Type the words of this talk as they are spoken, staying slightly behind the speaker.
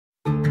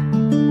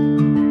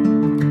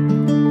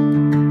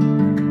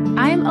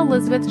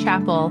Elizabeth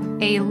Chappell,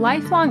 a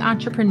lifelong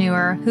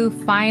entrepreneur who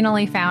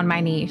finally found my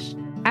niche.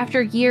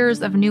 After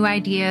years of new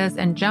ideas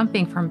and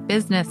jumping from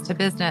business to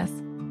business,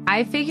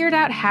 I figured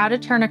out how to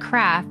turn a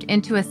craft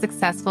into a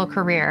successful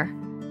career.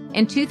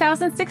 In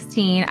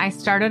 2016, I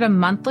started a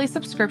monthly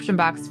subscription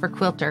box for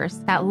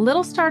quilters. That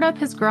little startup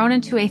has grown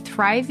into a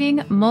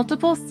thriving,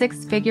 multiple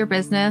six-figure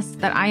business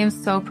that I am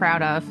so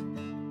proud of.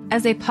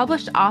 As a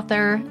published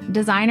author,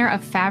 designer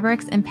of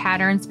fabrics and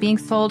patterns being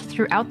sold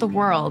throughout the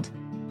world,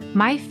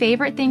 my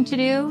favorite thing to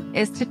do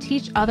is to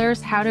teach others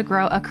how to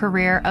grow a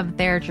career of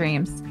their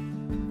dreams.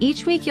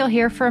 Each week, you'll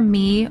hear from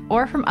me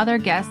or from other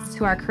guests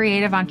who are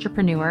creative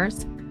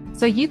entrepreneurs,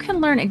 so you can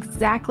learn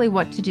exactly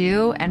what to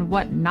do and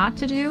what not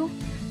to do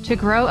to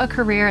grow a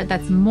career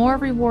that's more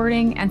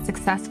rewarding and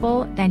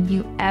successful than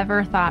you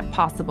ever thought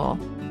possible.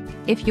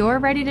 If you're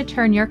ready to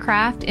turn your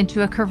craft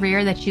into a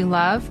career that you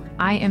love,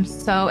 I am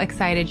so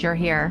excited you're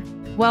here.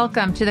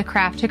 Welcome to the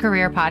Craft to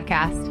Career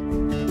podcast.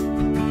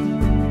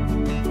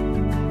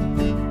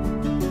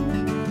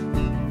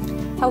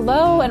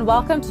 Hello, and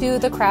welcome to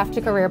the Craft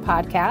to Career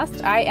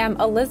podcast. I am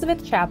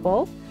Elizabeth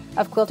Chappell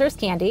of Quilters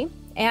Candy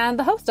and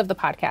the host of the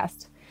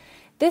podcast.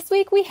 This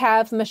week we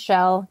have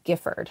Michelle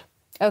Gifford.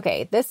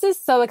 Okay, this is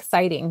so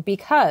exciting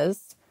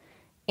because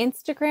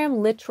Instagram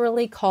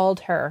literally called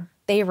her.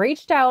 They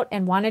reached out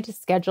and wanted to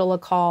schedule a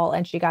call,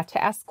 and she got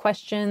to ask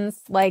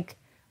questions like,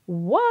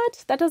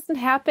 what? That doesn't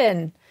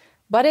happen.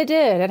 But it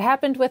did. It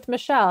happened with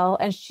Michelle,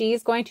 and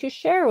she's going to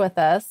share with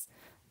us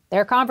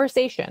their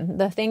conversation,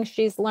 the things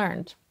she's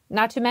learned.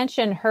 Not to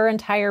mention her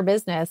entire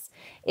business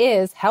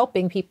is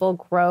helping people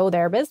grow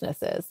their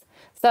businesses.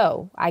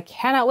 So I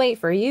cannot wait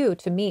for you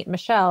to meet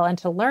Michelle and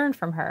to learn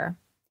from her.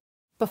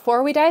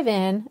 Before we dive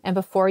in and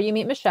before you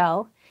meet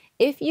Michelle,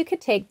 if you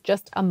could take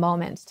just a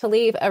moment to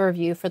leave a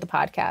review for the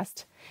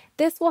podcast,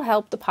 this will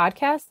help the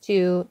podcast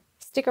to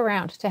stick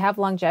around, to have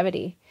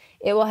longevity.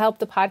 It will help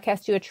the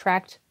podcast to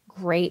attract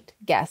great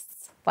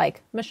guests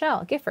like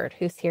Michelle Gifford,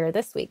 who's here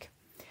this week.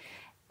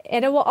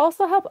 And it will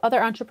also help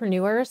other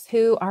entrepreneurs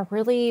who are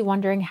really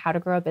wondering how to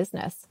grow a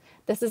business.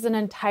 This is an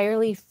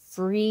entirely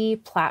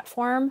free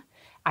platform.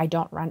 I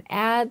don't run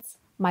ads.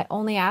 My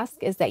only ask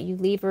is that you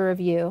leave a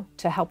review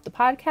to help the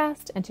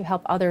podcast and to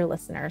help other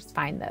listeners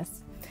find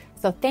this.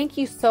 So thank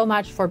you so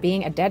much for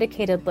being a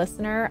dedicated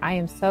listener. I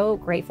am so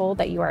grateful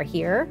that you are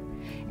here.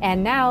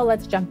 And now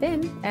let's jump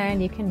in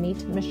and you can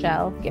meet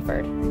Michelle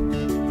Gifford.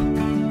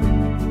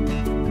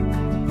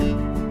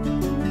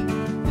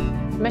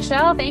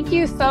 Michelle, thank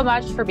you so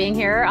much for being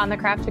here on the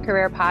Craft to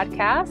Career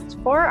podcast.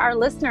 For our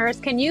listeners,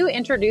 can you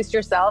introduce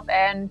yourself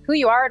and who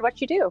you are and what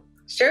you do?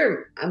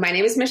 Sure. My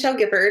name is Michelle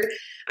Gifford.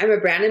 I'm a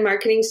brand and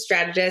marketing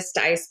strategist.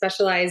 I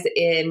specialize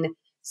in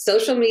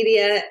social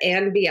media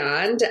and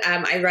beyond.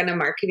 I run a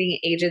marketing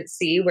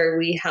agency where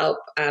we help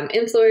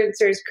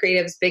influencers,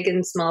 creatives, big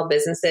and small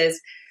businesses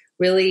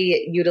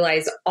really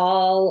utilize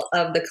all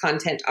of the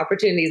content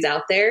opportunities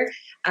out there.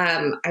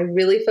 I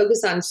really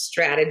focus on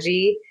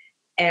strategy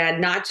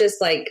and not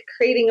just like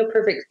creating a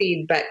perfect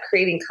feed, but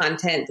creating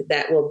content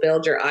that will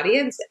build your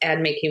audience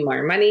and make you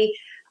more money.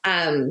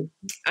 I'm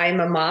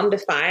a mom to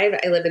 5.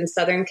 I live in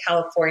Southern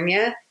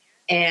California,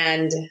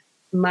 and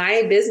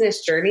my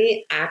business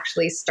journey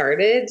actually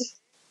started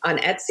on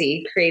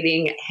Etsy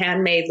creating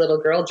handmade little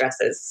girl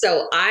dresses.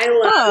 So I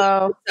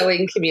love the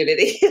sewing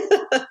community.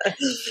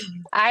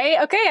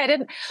 I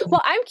didn't.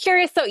 Well, I'm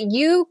curious. So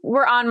you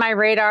were on my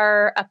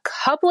radar a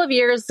couple of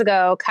years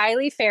ago.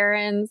 Kylie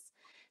Ferrens,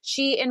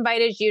 she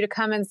invited you to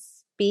come and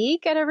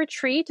speak at a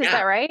retreat. Is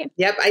that right?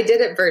 Yep. I did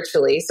it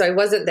virtually. So I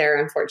wasn't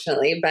there,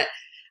 unfortunately, but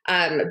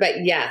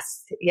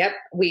yes, yep.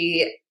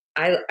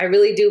 I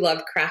really do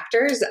love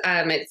crafters.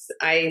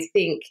 I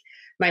think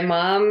my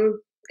mom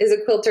is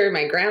a quilter.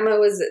 My grandma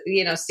was,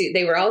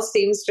 they were all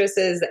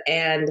seamstresses.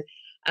 And,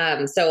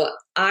 so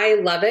I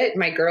love it.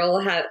 My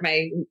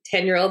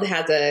 10-year-old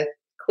has a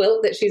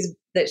quilt that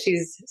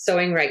she's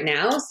sewing right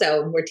now.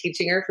 So we're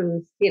teaching her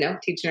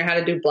how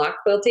to do block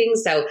quilting.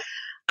 So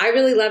I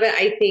really love it.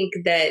 I think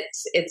that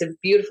it's a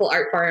beautiful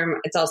art form.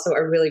 It's also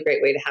a really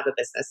great way to have a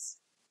business.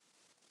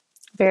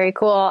 Very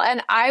cool.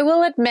 And I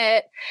will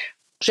admit,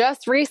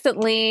 just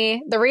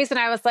recently, the reason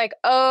I was like,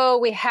 oh,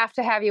 we have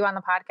to have you on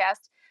the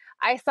podcast,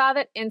 I saw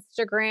that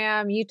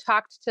Instagram, you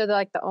talked to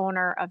the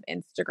owner of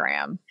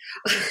Instagram.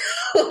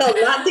 Well,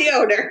 not the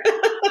owner.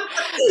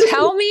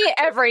 Tell me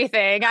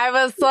everything. I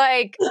was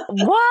like,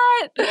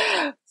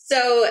 what?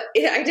 So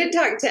I did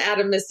talk to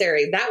Adam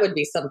Mosseri. That would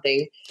be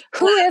something.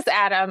 Who is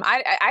Adam?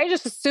 I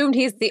just assumed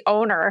he's the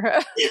owner.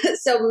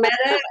 So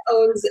Meta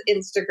owns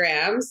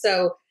Instagram.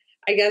 So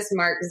I guess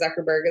Mark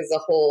Zuckerberg is the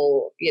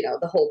whole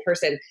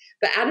person.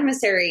 But Adam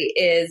Mosseri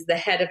is the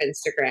head of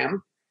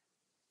Instagram.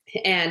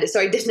 And so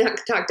I did not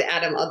talk to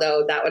Adam,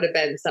 although that would have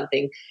been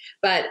something.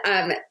 But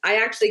I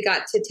actually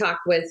got to talk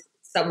with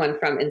someone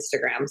from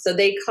Instagram. So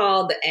they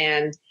called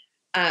and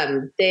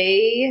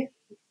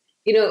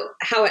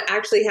how it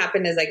actually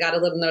happened is I got a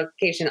little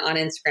notification on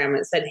Instagram and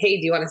it said, hey,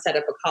 do you want to set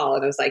up a call?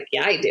 And I was like,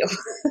 yeah, I do.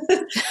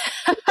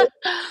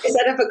 I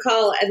set up a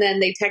call and then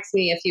they text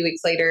me a few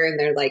weeks later and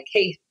they're like,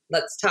 hey,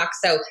 let's talk.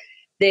 So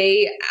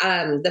they,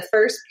 the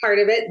first part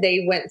of it,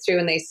 they went through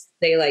and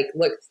they like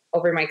looked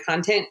over my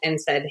content and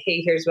said,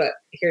 hey, here's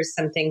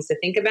some things to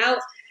think about.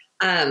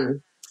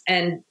 And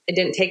it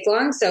didn't take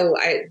long. So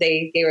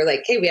they were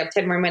like, hey, we have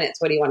 10 more minutes.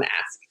 What do you want to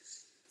ask?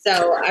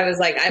 So I was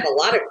like, I have a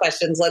lot of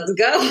questions. Let's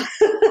go.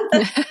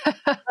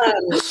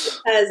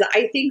 Because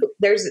I think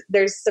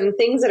there's some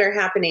things that are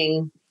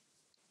happening,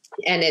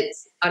 and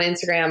it's on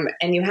Instagram,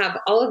 and you have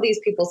all of these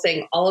people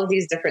saying all of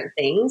these different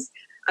things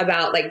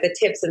about like the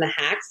tips and the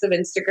hacks of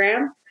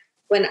Instagram.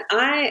 When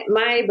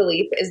my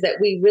belief is that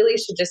we really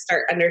should just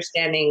start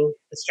understanding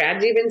the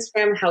strategy of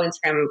Instagram, how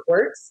Instagram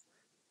works.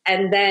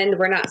 And then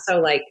we're not so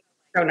like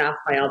thrown off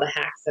by all the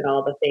hacks and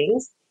all the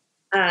things.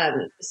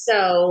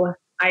 So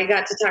I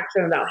got to talk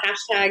to them about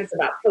hashtags,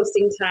 about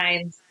posting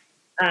times,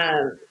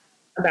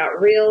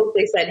 about Reels.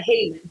 They said,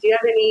 hey, do you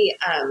have any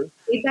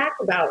feedback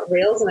about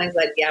Reels? And I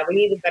said, yeah, we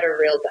need a better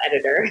Reels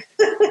editor.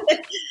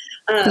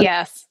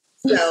 Yes.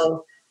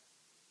 So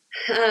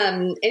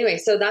anyway,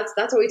 so that's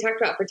what we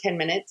talked about for 10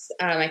 minutes.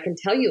 I can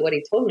tell you what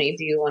he told me.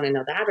 Do you want to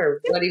know that,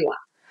 or what do you want?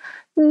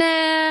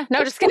 Nah,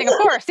 no, just kidding. Of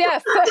course.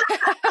 Yes.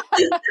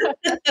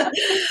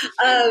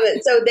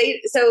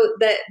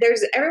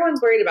 There's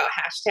everyone's worried about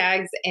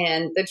hashtags,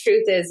 and the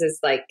truth is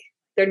like,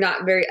 they're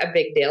not a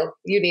big deal.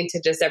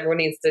 Everyone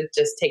needs to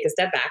just take a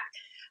step back.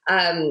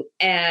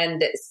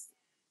 And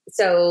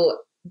so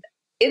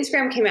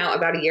Instagram came out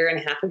about a year and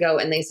a half ago,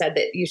 and they said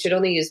that you should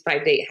only use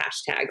 5 to 8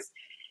 hashtags.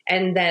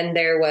 And then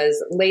there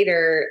was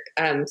later,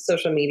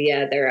 social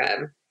media,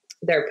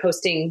 they're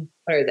posting,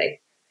 what are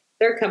they?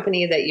 They're a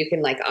company that you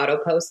can like auto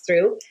post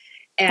through,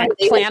 and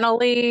like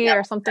Planoly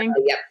or something.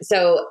 Yep.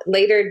 So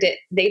later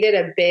they did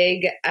a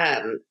big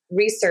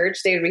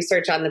research. They did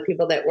research on the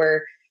people that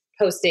were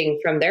posting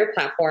from their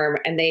platform,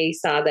 and they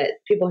saw that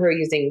people who are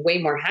using way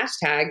more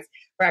hashtags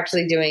were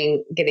actually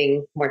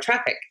getting more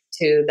traffic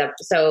to them.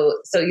 So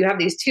you have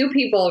these two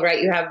people,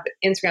 right? You have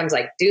Instagram's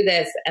like, do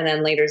this, and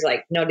then later's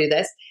like, no, do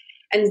this.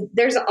 And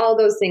there's all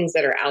those things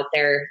that are out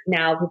there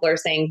now. People are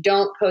saying,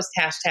 don't post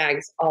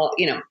hashtags,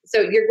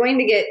 so you're going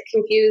to get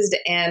confused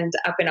and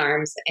up in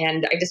arms.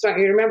 And I just want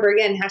you to remember,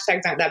 again,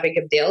 hashtags aren't that big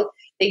of a deal.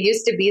 They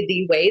used to be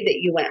the way that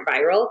you went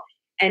viral.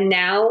 And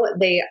now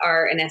they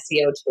are an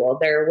SEO tool.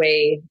 They're a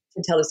way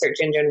to tell the search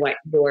engine which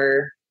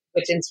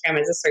Instagram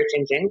is a search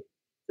engine.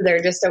 So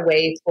they're just a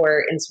way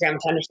for Instagram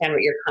to understand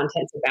what your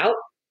content's about.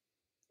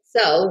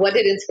 So what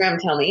did Instagram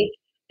tell me?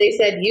 They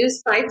said,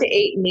 use 5 to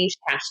 8 niche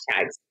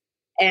hashtags.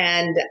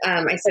 And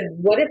I said,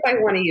 what if I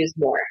want to use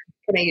more?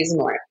 Can I use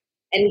more?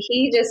 And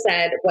he just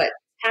said, what's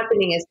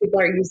happening is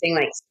people are using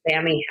like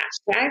spammy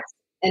hashtags,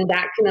 and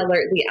that can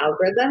alert the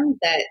algorithm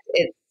that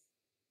it's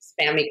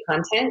spammy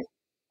content.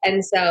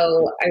 And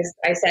so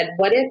I said,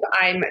 what if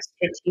I'm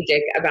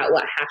strategic about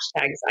what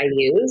hashtags I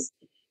use?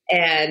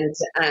 And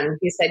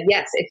he said,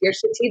 yes, if you're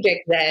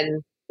strategic,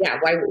 then yeah,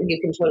 you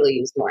can totally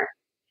use more.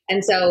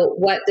 And so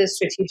what does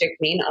strategic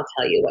mean? I'll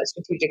tell you what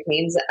strategic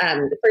means.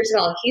 First of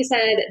all, he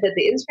said that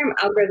the Instagram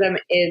algorithm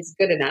is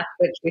good enough,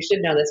 which we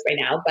should know this by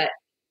now, but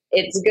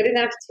it's good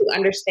enough to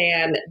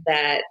understand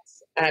that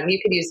you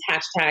could use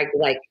hashtag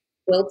like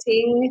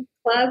quilting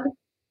club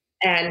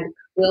and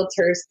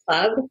quilters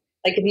club.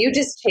 Like if you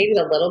just change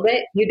a little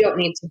bit, you don't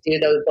need to do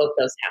both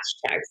those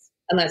hashtags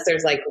unless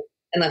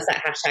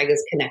that hashtag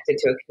is connected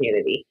to a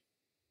community.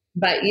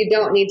 But you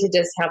don't need to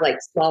just have like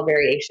small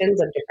variations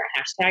of different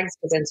hashtags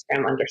because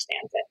Instagram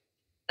understands it.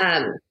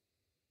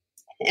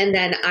 And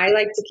then I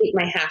like to keep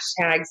my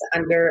hashtags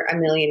under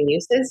 1 million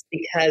uses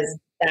because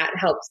that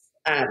helps.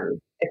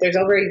 If there's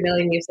over 1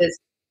 million uses,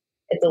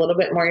 it's a little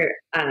bit more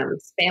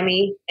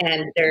spammy,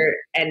 and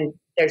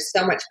there's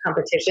so much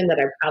competition that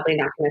I'm probably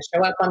not going to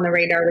show up on the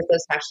radar with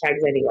those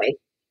hashtags anyway.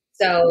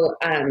 So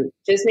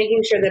just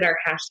making sure that our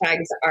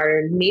hashtags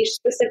are niche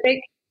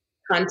specific,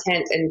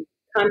 content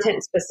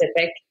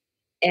specific,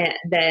 and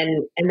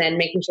then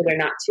making sure they're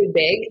not too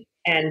big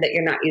and that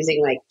you're not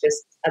using like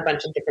just a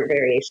bunch of different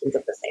variations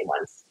of the same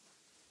ones.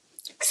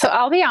 So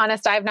I'll be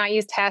honest, I've not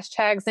used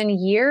hashtags in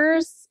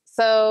years.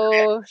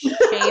 So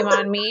shame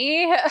on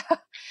me.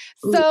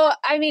 So,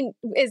 I mean,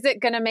 is it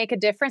going to make a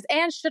difference?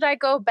 And should I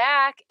go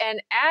back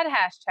and add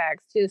hashtags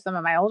to some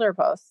of my older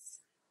posts?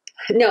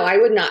 No, I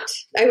would not.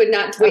 I would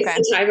not waste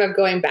the time of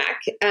going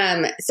back.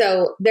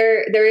 So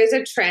there is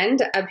a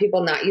trend of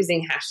people not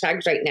using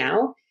hashtags right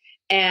now,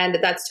 and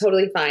that's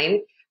totally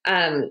fine.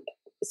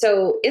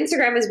 So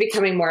Instagram is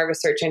becoming more of a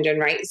search engine,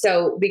 right?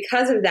 So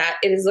because of that,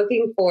 it is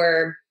looking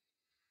for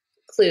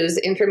clues,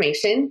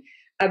 information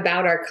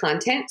about our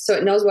content. So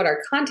it knows what our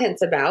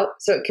content's about,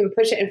 so it can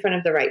push it in front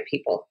of the right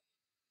people.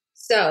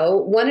 So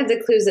one of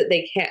the clues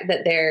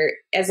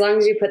as long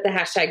as you put the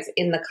hashtags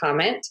in the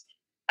comment,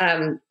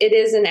 it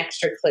is an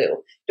extra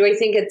clue. Do I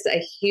think it's a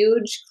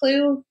huge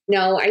clue?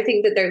 No, I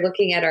think that they're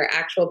looking at our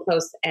actual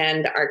posts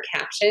and our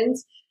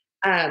captions.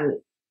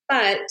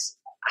 But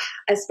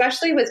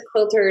especially with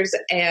quilters,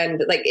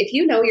 and like if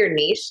you know your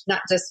niche,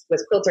 not just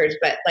with quilters,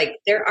 but like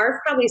there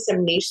are probably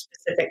some niche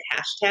specific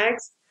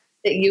hashtags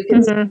that you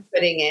can start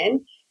putting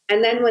in.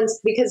 And then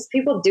because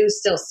people do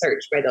still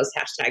search by those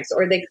hashtags,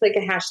 or they click a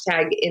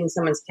hashtag in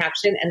someone's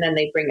caption and then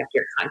they bring up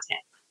your content.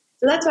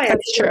 So that's why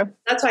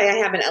that's why I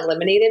haven't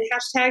eliminated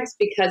hashtags,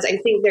 because I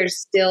think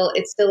it's still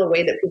a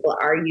way that people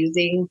are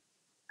using.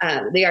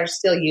 They are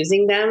still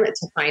using them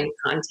to find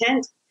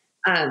content.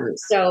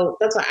 So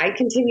that's why I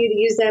continue to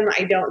use them.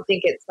 I don't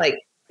think it's like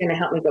going to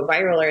help me go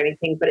viral or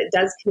anything, but it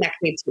does connect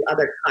me to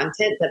other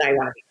content that I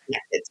want to be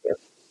connected to.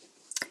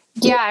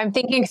 Yeah, I'm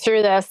thinking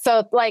through this.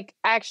 So like,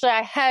 actually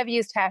I have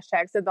used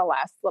hashtags in the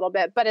last little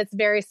bit, but it's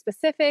very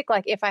specific.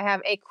 Like if I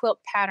have a quilt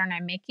pattern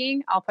I'm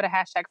making, I'll put a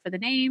hashtag for the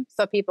name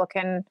so people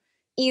can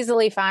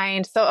easily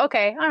find. So,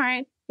 okay. All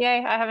right.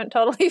 Yay. I haven't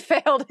totally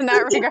failed in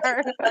that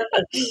regard.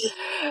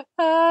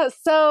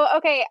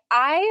 Okay.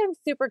 I am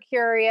super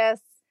curious.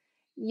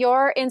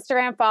 Your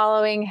Instagram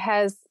following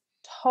has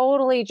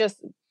totally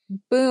just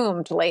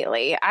boomed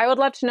lately. I would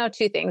love to know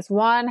two things.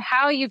 One,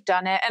 how you've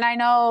done it. And I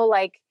know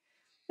like,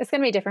 it's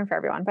going to be different for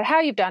everyone, but how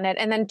you've done it.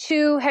 And then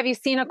two, have you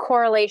seen a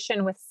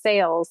correlation with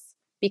sales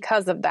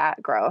because of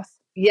that growth?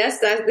 Yes,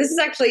 this is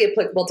actually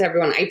applicable to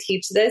everyone. I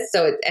teach this,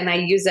 and I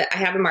use it. I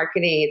have a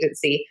marketing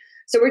agency.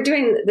 So we're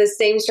doing the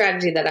same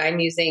strategy that I'm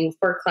using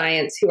for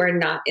clients who are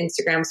not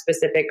Instagram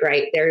specific,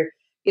 right?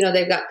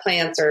 They've got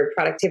plants or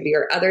productivity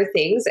or other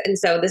things. And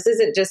so this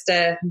isn't just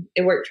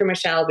it worked for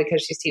Michelle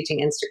because she's teaching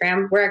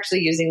Instagram. We're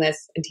actually using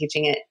this and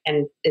teaching it,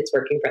 and it's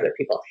working for other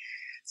people.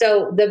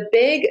 So the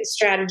big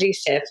strategy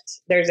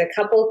shift, there's a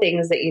couple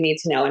things that you need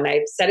to know. And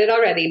I've said it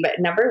already, but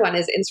number one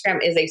is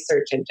Instagram is a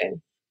search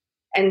engine.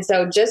 And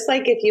so just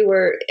like if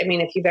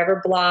you've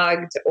ever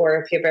blogged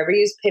or if you've ever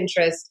used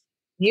Pinterest,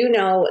 you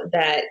know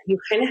that you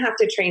kind of have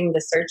to train the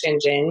search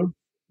engine,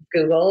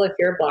 Google, if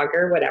you're a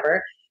blogger,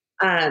 whatever,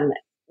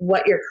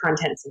 what your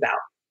content's about.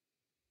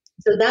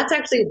 So that's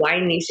actually why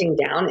niching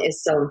down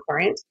is so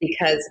important,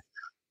 because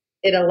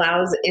it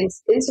allows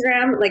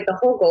Instagram, like the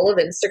whole goal of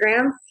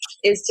Instagram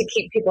is to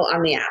keep people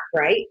on the app,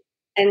 right?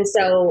 And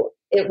so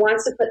it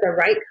wants to put the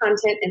right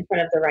content in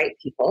front of the right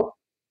people.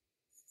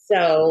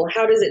 So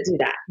how does it do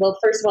that? Well,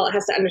 first of all, it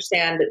has to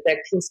understand the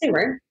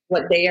consumer,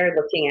 what they are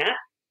looking at.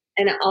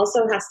 And it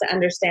also has to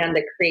understand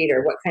the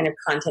creator, what kind of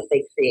content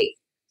they create.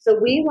 So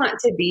we want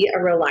to be a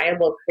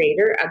reliable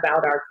creator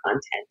about our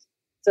content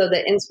so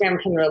that Instagram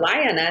can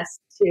rely on us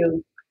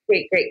to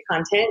create great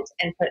content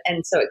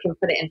and so it can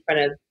put it in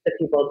front of the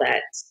people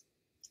that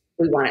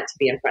we want it to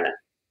be in front of.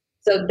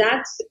 So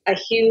that's a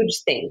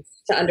huge thing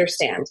to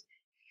understand.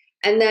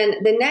 And then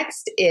the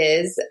next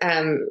is,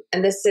 and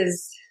this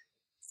is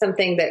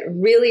something that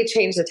really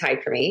changed the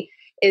tide for me,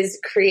 is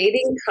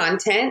creating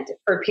content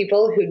for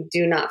people who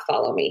do not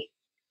follow me.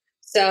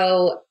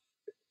 So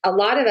a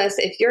lot of us,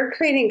 if you're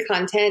creating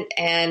content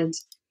and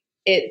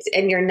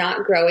you're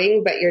not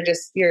growing, but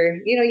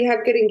you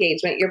have good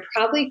engagement, you're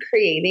probably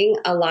creating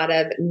a lot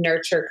of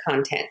nurture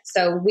content.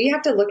 So we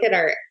have to look at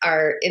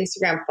our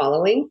Instagram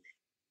following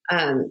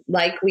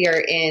like we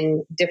are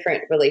in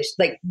different relations,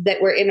 like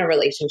that we're in a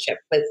relationship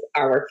with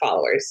our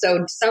followers.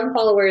 So some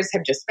followers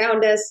have just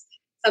found us.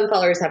 Some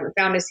followers haven't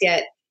found us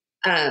yet.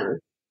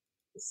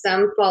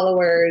 Some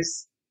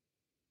followers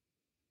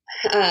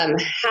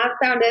have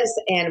found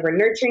us and we're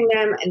nurturing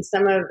them, and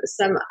some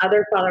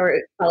other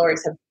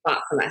followers have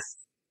bought from us.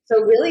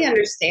 So really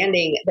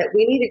understanding that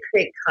we need to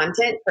create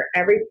content for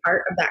every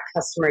part of that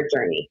customer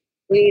journey.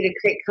 We need to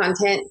create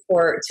content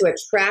to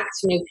attract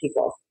new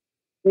people.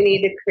 We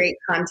need to create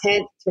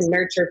content to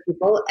nurture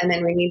people, and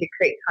then we need to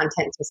create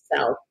content to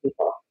sell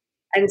people.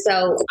 And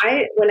so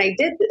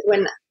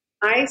when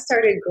I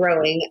started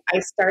growing, I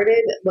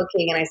started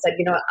looking and I said,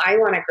 I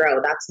want to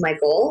grow. That's my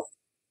goal.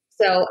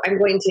 So I'm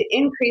going to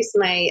increase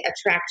my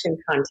attraction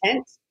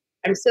content.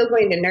 I'm still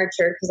going to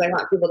nurture because I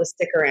want people to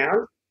stick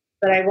around,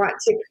 but I want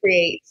to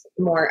create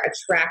more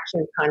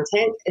attraction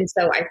content. And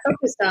so I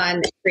focused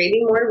on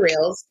creating more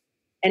reels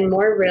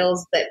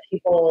that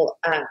people,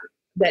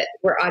 that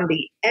were on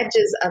the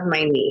edges of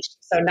my niche.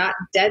 So not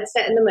dead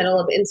set in the middle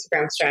of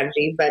Instagram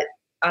strategy, but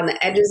on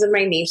the edges of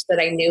my niche that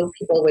I knew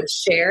people would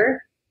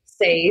share,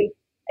 save,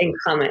 and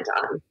comment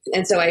on.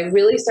 And so I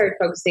really started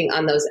focusing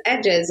on those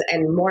edges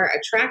and more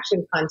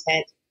attraction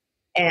content.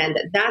 And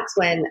that's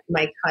when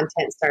my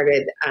content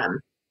started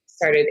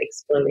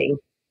exploding,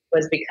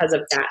 was because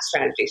of that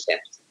strategy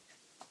shift.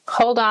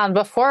 Hold on.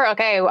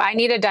 I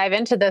need to dive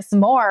into this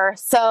more.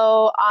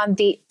 So on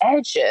the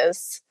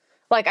edges,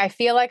 like, I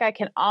feel like I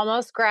can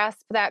almost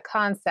grasp that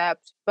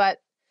concept, but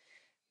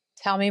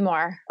tell me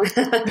more.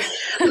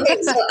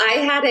 Okay, so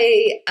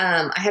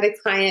I had a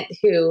client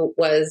who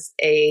was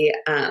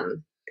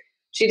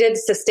she did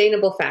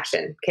sustainable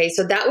fashion. Okay.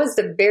 So that was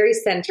the very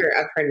center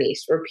of her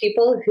niche, were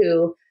people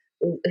who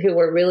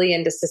were really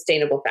into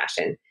sustainable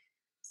fashion.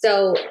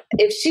 So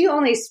if she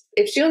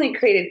only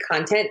created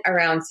content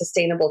around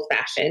sustainable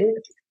fashion,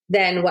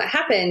 then what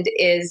happened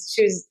is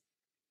she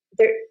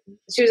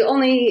was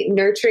only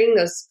nurturing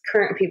those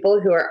current people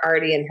who are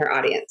already in her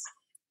audience.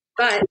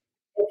 But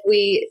if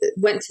we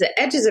went to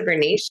the edges of her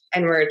niche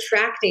and we're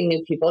attracting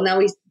new people, now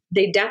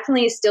they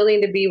definitely still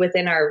need to be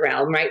within our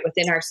realm, right?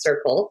 Within our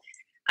circle.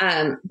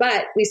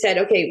 But we said,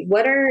 okay,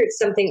 what are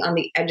something on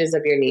the edges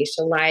of your niche?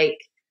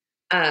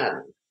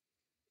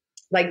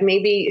 Like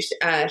maybe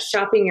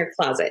shopping your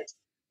closet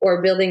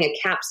or building a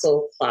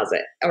capsule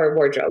closet or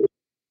wardrobe,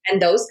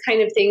 and those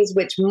kind of things,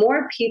 which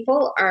more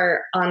people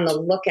are on the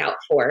lookout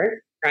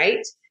for,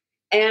 right?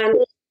 And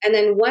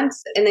then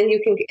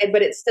you can,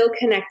 but it's still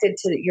connected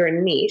to your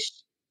niche,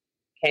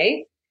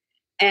 okay?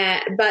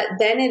 But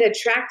then it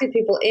attracted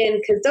people in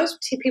because those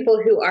two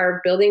people who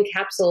are building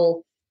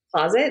capsule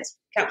closets,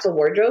 capsule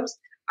wardrobes,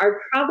 are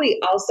probably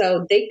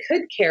also, they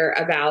could care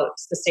about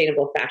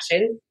sustainable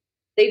fashion.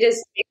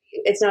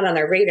 It's not on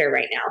their radar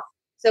right now.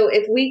 So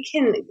if we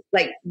can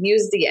like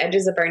use the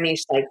edges of our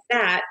niche like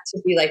that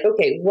to be like,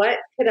 okay, what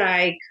could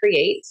I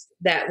create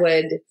that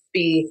would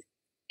be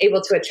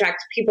able to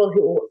attract people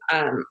who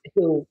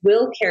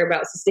will care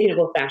about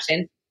sustainable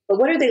fashion, but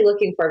what are they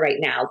looking for right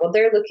now? Well,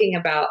 they're looking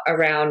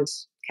around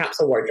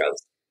capsule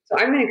wardrobes. So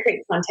I'm going to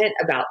create content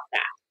about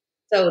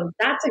that. So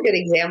that's a good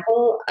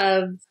example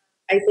of,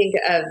 I think,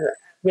 of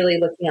really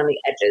looking on the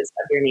edges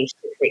of your niche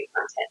to create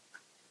content.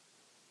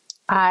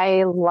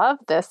 I love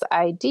this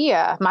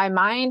idea. My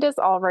mind is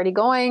already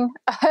going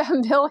a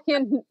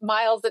million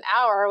miles an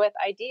hour with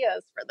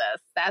ideas for this.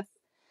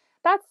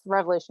 That's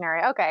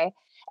revolutionary. Okay.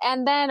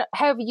 And then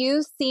have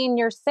you seen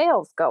your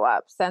sales go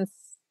up since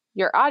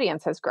your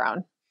audience has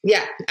grown?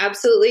 Yeah,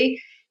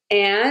 absolutely.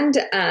 And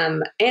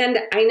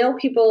I know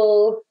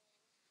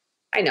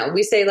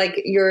we say like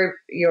your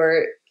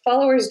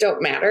followers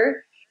don't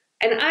matter.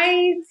 And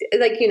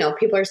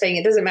people are saying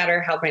it doesn't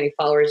matter how many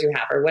followers you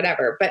have or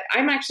whatever, but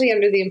I'm actually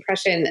under the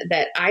impression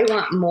that I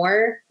want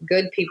more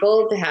good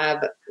people to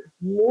have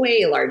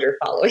way larger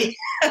following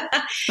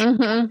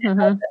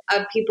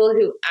of people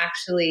who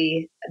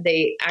actually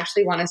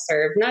want to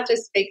serve, not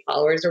just fake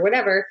followers or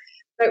whatever,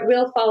 but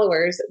real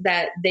followers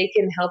that they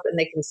can help and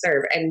they can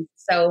serve. And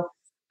so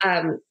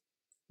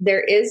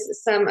there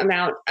is some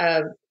amount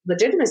of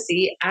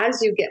legitimacy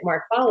as you get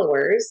more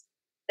followers,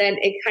 then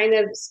it kind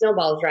of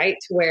snowballs, right?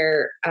 To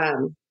where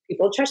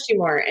people trust you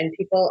more and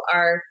people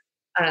are,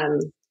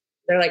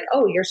 they're like,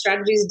 oh, your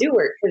strategies do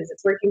work because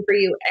it's working for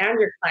you and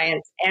your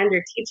clients and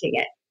you're teaching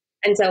it.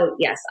 And so,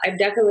 yes, I've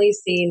definitely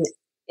seen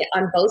it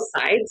on both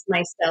sides,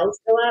 my sales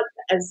go up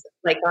as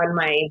like I'm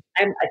a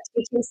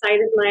teaching side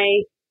of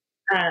my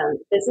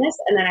business,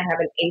 and then I have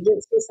an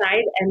agency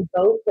side, and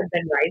both have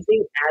been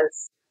rising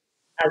as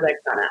I've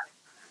gone up.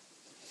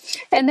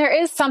 And there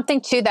is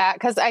something to that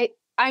because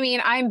I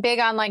mean, I'm big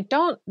on like,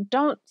 don't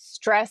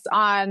stress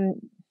on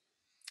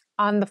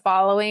the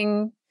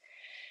following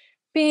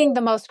being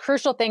the most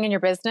crucial thing in your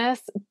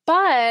business.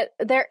 But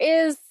there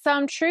is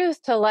some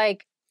truth to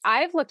like,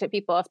 I've looked at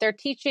people, if they're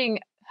teaching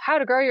how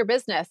to grow your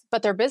business,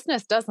 but their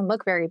business doesn't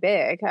look very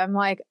big. I'm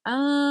like,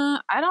 I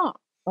don't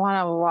want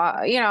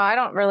to, I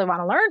don't really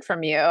want to learn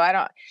from you.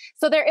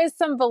 So there is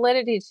some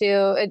validity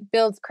to it,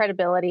 builds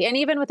credibility. And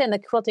even within the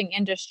quilting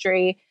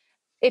industry,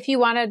 if you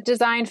want to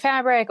design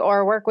fabric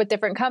or work with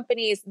different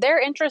companies,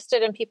 they're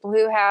interested in people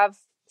who have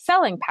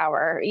selling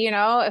power,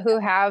 who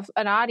have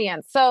an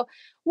audience. So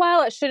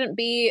while it shouldn't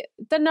be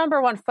the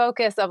number one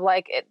focus of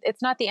like,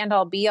 it's not the end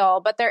all be all,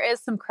 but there is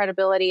some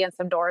credibility and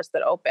some doors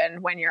that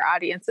open when your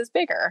audience is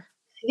bigger.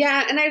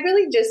 Yeah. And I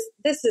really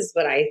this is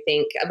what I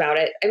think about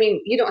it. I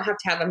mean, you don't have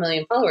to have 1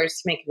 million followers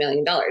to make $1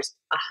 million.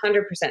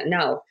 100%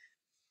 no.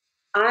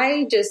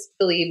 I just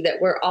believe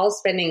that we're all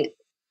spending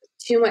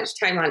too much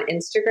time on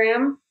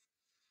Instagram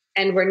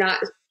and we're not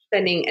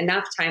spending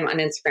enough time on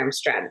Instagram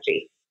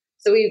strategy.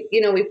 So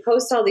we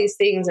post all these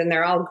things and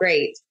they're all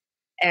great.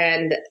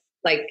 And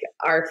like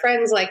our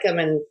friends like them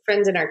and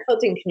friends in our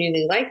quilting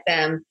community like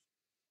them.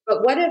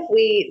 But what if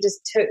we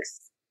just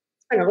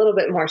spent a little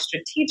bit more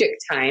strategic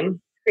time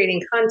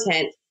creating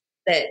content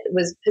that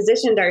was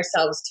positioned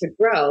ourselves to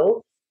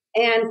grow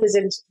and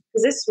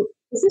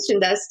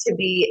positioned us to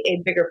be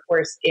a bigger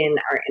force in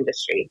our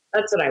industry?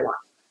 That's what I want.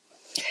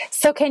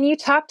 So can you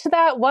talk to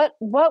that? What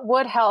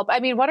would help? I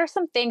mean, what are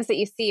some things that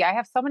you see? I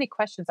have so many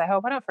questions. I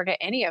hope I don't forget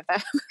any of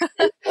them.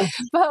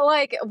 But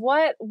like,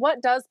 what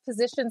does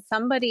position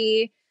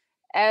somebody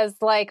as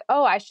like,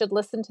 oh, I should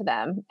listen to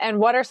them? And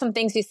what are some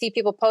things you see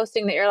people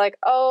posting that you're like,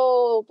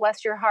 oh,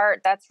 bless your heart,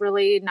 that's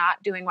really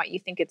not doing what you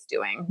think it's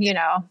doing,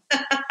 How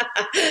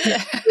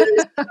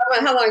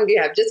long do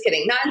you have? Just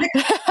kidding. Not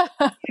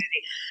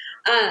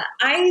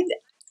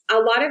a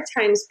lot of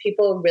times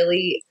people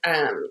really,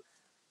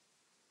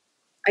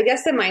 I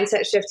guess the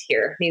mindset shift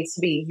here needs to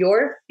be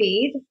your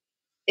feed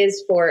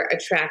is for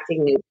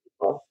attracting new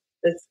people.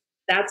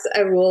 That's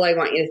a rule I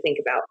want you to think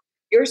about.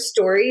 Your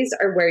stories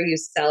are where you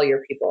sell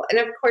your people. And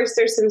of course,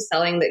 there's some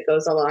selling that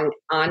goes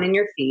on in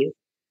your feed.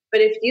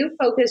 But if you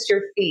focus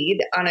your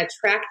feed on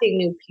attracting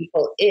new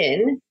people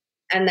in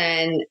and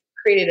then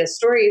created a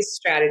stories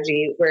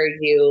strategy where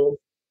you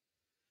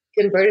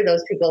converted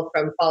those people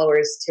from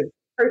followers to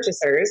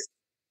purchasers,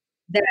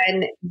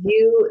 then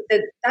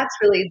that's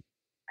really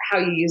how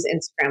you use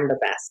Instagram the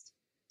best.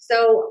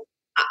 So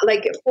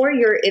like for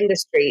your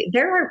industry,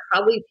 there are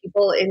probably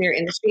people in your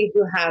industry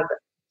who have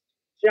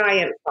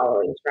giant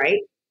followings,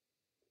 right?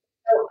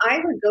 So I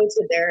would go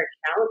to their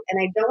account,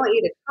 and I don't want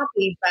you to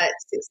copy, but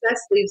success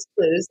leaves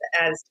clues,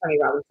 as Tony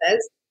Robbins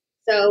says.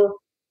 So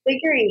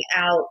figuring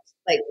out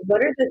like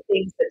what are the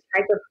things, the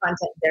type of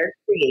content they're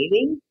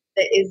creating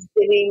that is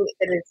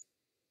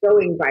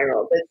going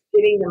viral, that's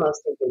getting the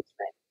most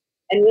engagement,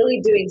 and really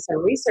doing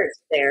some research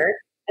there,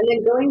 and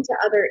then going to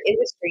other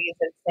industries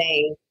and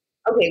saying,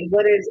 okay,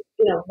 what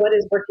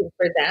is working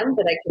for them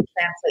that I can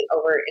translate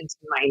over into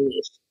my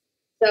niche.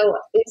 So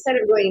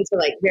instead of going into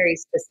like very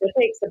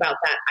specifics about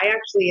that, I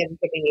actually am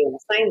giving you an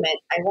assignment.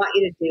 I want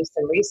you to do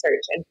some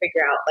research and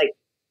figure out like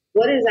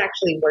what is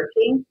actually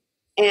working.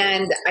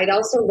 And I'd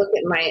also look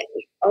at my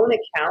own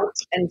account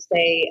and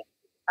say,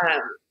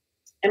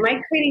 am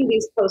I creating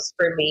these posts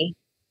for me,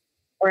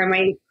 or am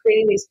I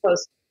creating these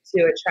posts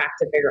to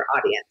attract a bigger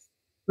audience?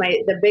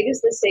 The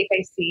biggest mistake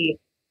I see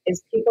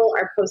is people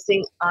are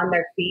posting on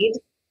their feed,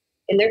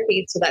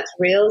 so that's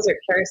reels or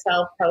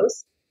carousel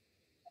posts,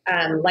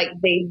 like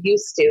they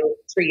used to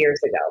 3 years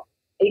ago.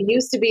 It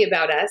used to be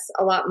about us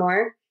a lot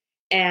more.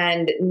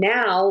 And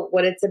now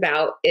what it's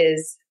about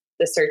is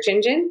the search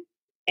engine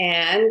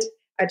and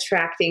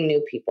attracting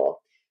new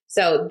people.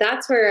 So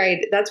that's where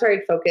I'd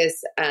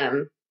focus.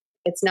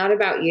 It's not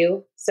about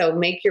you. So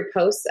make your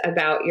posts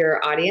about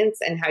your audience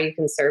and how you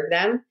can serve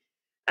them.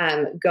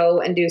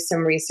 Go and do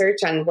some research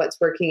on what's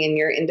working in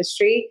your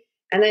industry,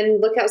 and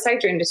then look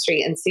outside your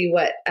industry and see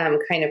what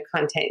kind of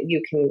content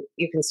you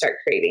can start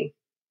creating.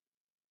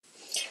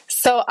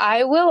 So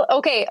I will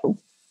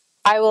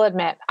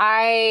admit,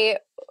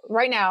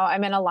 right now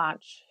I'm in a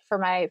launch for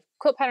my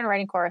quilt pattern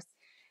writing course.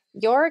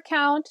 Your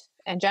account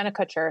and Jenna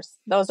Kutcher's,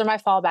 those are my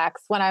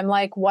fallbacks when I'm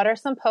like, what are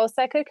some posts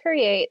I could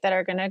create that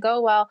are going to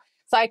go well?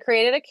 So I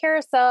created a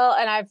carousel,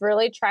 and I've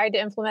really tried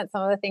to implement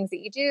some of the things that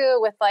you do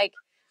with like,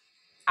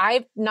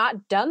 I've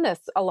not done this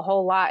a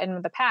whole lot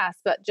in the past,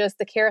 but just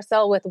the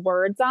carousel with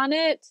words on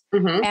it.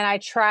 Mm-hmm. And I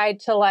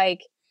tried to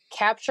like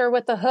capture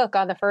with the hook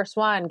on the first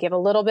one, give a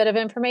little bit of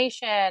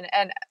information.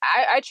 And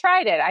I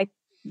tried it.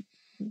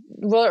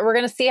 We're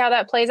going to see how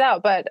that plays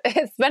out, but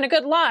it's been a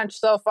good launch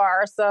so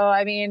far. So,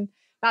 I mean,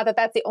 not that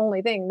that's the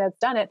only thing that's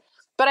done it,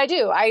 but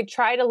I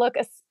try to look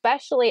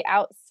especially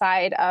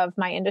outside of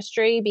my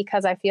industry,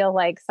 because I feel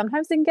like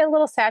sometimes it can get a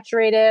little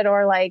saturated,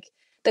 or like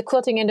the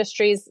quilting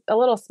industry is a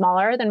little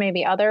smaller than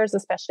maybe others,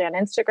 especially on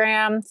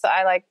Instagram. So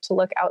I like to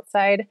look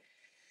outside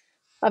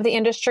of the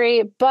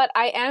industry. But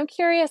I am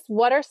curious,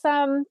 what are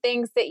some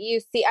things that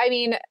you see? I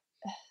mean,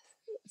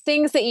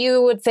 things that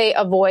you would say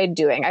avoid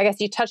doing. I guess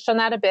you touched on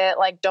that a bit,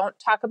 like don't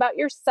talk about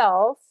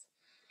yourself.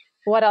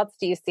 What else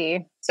do you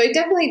see? So I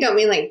definitely don't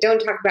mean like don't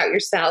talk about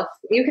yourself.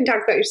 You can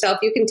talk about yourself.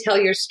 You can tell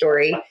your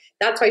story.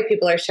 That's why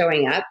people are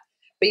showing up.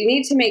 But you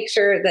need to make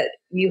sure that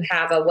you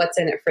have a what's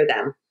in it for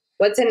them.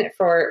 What's in it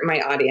for my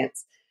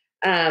audience?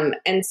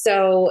 And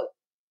so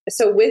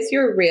with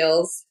your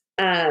reels,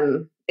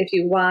 if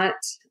you want,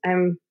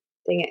 dang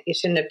it, you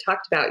shouldn't have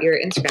talked about your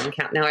Instagram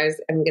account. Now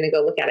I'm going to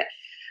go look at it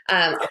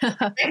on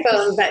my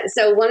phone. But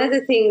so one of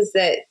the things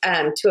that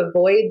to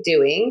avoid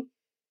doing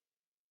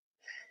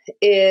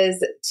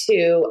is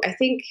I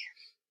think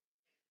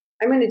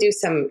I'm going to do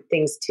some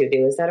things to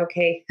do. Is that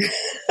okay?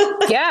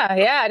 Yeah,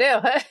 I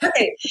do.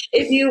 Okay.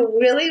 If you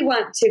really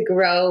want to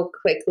grow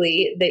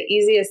quickly, the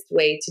easiest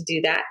way to do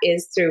that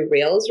is through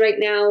Reels right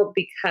now,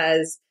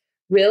 because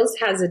Reels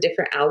has a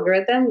different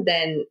algorithm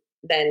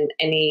than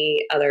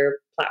any other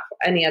platform,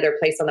 any other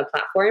place on the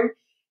platform.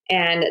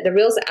 And the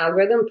Reels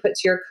algorithm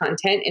puts your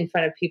content in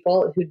front of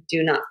people who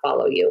do not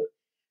follow you.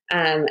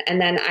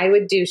 And then I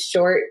would do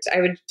short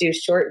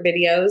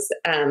videos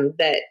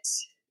that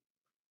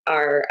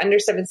are under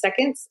 7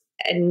 seconds,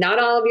 and not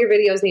all of your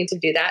videos need to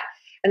do that.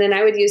 And then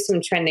I would use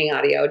some trending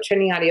audio.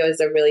 Trending audio is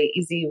a really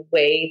easy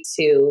way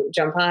to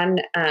jump on,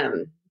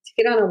 to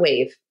get on a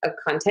wave of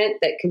content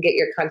that could get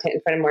your content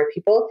in front of more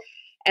people.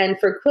 And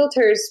for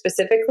quilters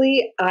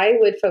specifically, I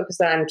would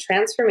focus on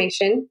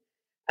transformation.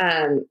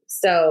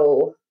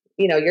 So,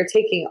 you're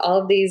taking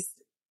all of these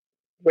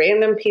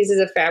random pieces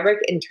of fabric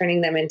and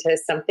turning them into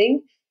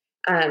something.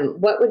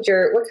 What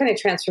kind of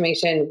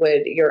transformation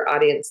would your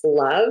audience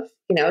love?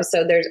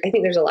 So I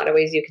think there's a lot of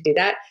ways you could do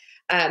that.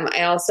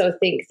 I also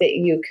think that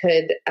you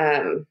could,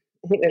 I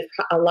think there's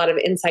a lot of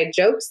inside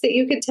jokes that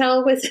you could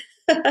tell with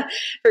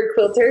for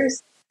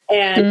quilters,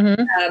 and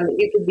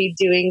you could be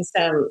doing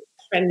some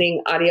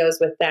trending audios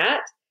with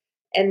that.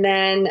 And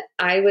then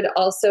I would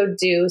also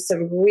do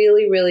some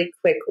really, really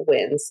quick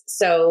wins.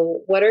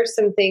 So what are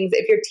some things,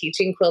 if you're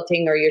teaching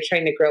quilting or you're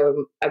trying to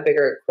grow a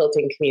bigger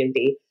quilting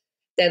community,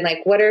 then like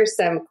what are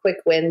some quick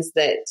wins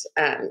that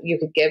you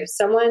could give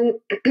someone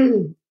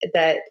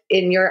that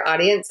in your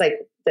audience,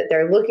 like that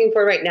they're looking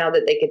for right now,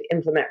 that they could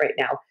implement right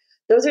now?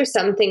 Those are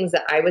some things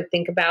that I would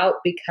think about,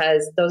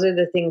 because those are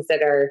the things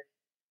that are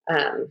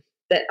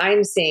that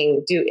I'm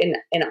seeing do in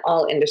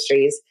all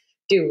industries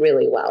do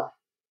really well.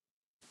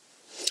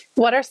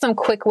 What are some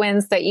quick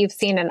wins that you've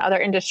seen in other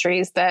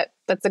industries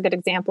that's a good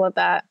example of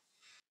that?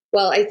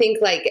 Well, I think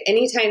like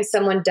anytime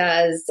someone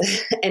does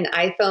an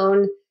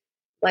iPhone,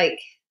 like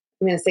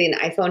I'm going to say an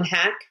iPhone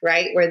hack,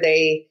 right? Where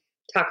they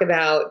talk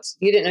about,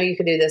 you didn't know you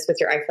could do this with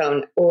your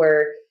iPhone,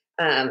 or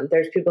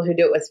there's people who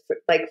do it with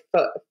like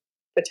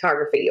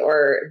photography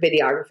or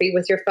videography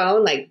with your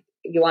phone. Like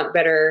you want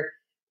better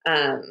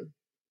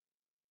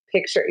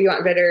you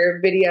want better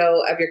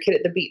video of your kid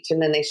at the beach,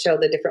 and then they show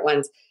the different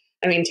ones.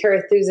 I mean,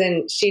 Tara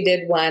Thusen, she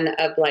did one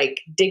of like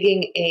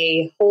digging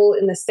a hole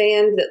in the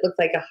sand that looked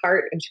like a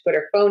heart, and she put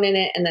her phone in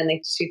it, and then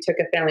she took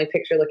a family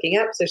picture looking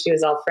up, so she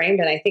was all framed.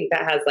 And I think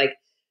that has like,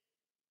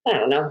 I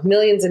don't know,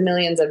 millions and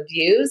millions of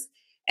views.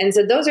 And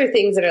so those are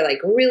things that are like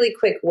really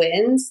quick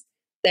wins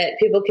that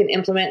people can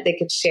implement, they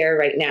could share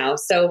right now.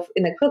 So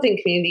in the quilting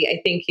community,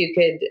 I think you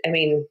could, I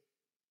mean,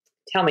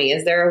 tell me,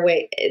 is there a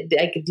way,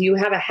 like, do you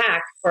have a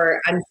hack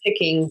for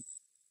unpicking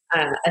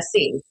a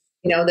seam,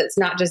 that's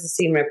not just a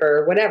seam ripper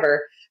or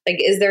whatever? Like,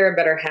 is there a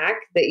better hack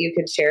that you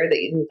could share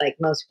that like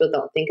most people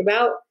don't think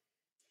about?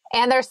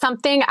 And there's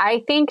something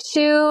I think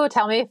too,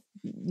 tell me if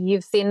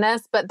you've seen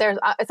this, but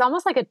it's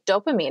almost like a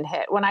dopamine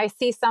hit when I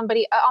see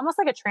somebody, almost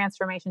like a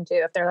transformation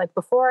too. If they're like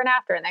before and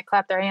after and they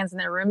clap their hands and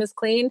their room is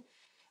clean,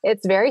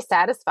 it's very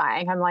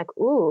satisfying. I'm like,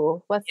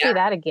 ooh, let's see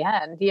that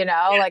again,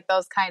 like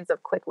those kinds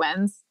of quick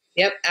wins.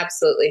 Yep,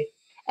 absolutely.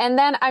 And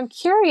then I'm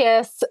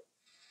curious,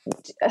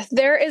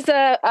 there is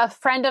a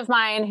friend of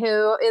mine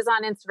who is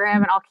on Instagram,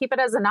 and I'll keep it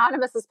as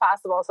anonymous as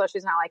possible, so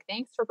she's not like,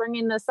 thanks for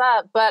bringing this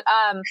up. But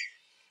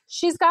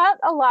she's got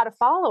a lot of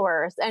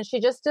followers, and she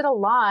just did a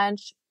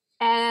launch,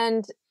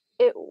 and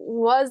it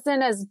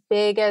wasn't as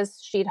big as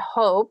she'd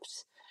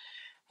hoped.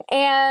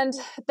 And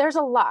there's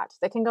a lot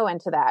that can go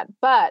into that.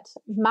 But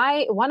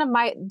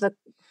the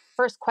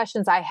first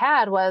questions I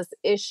had was,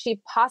 is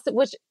she possible,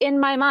 which in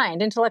my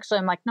mind, intellectually,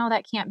 I'm like, no,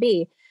 that can't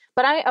be.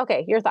 But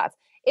okay, your thoughts.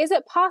 Is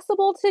it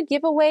possible to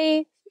give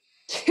away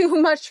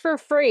too much for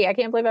free? I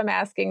can't believe I'm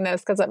asking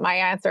this because my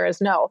answer is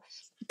no.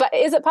 But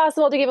is it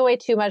possible to give away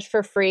too much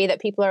for free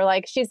that people are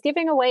like, she's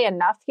giving away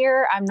enough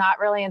here, I'm not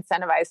really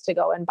incentivized to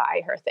go and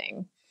buy her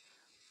thing?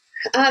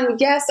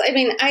 Yes. I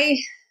mean, I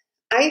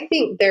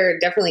think there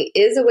definitely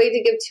is a way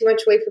to give too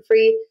much away for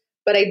free,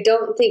 but I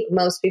don't think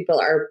most people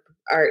are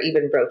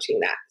even broaching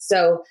that.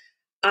 So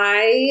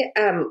I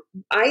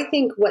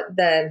think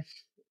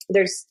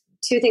there's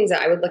two things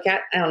that I would look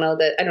at. I don't know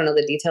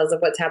the details of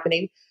what's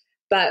happening,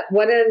 but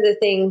one of the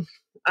things,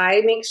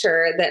 I make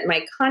sure that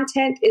my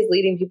content is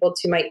leading people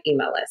to my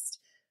email list.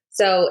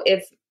 So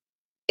if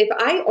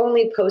I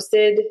only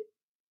posted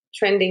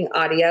trending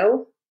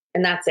audio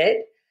and that's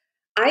it,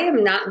 I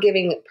am not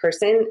giving a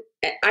person,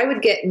 I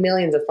would get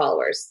millions of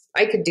followers.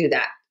 I could do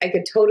that. I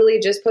could totally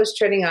just post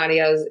trending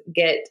audios,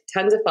 get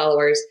tons of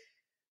followers,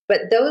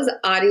 but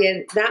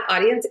that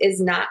audience is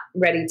not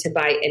ready to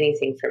buy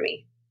anything from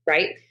me,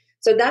 right?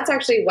 So that's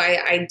actually why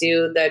I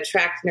do the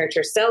attract,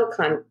 nurture, sell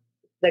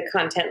the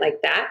content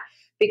like that,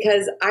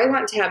 because I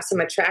want to have some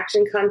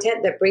attraction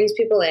content that brings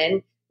people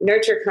in,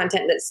 nurture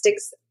content that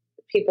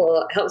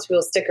helps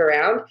people stick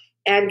around,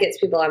 and gets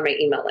people on my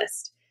email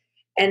list.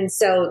 And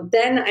so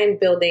then I'm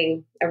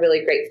building a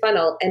really great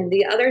funnel. And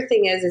the other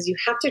thing is you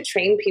have to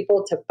train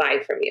people to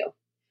buy from you.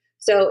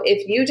 So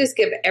if you just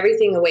give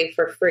everything away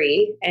for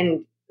free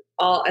and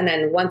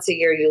then once a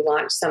year you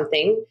launch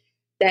something,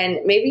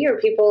 then maybe your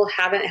people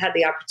haven't had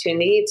the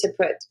opportunity to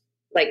put,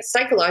 like,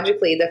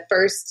 psychologically, the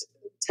first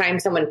time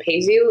someone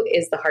pays you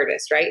is the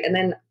hardest, right? And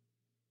then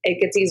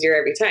it gets easier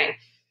every time.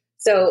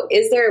 So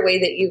is there a way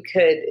that you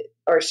could,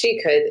 or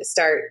she could,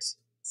 start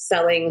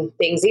selling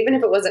things, even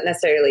if it wasn't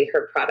necessarily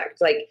her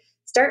product? Like,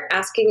 start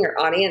asking your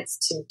audience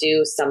to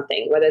do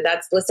something, whether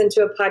that's listen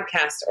to a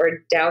podcast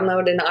or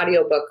download an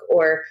audiobook,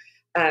 or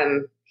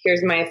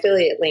here's my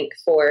affiliate link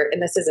for,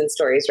 and this isn't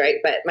stories, right?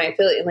 But my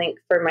affiliate link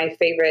for my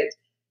favorite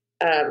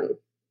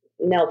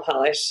nail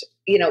polish,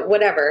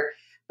 whatever.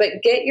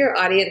 But get your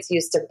audience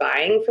used to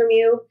buying from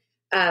you.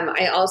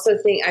 I also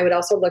think I would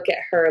also look at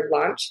her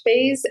launch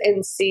phase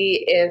and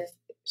see if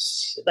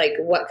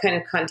what kind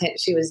of content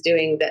she was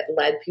doing that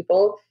led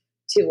people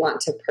to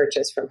want to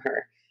purchase from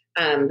her.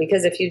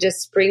 Because if you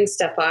just spring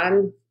stuff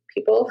on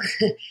people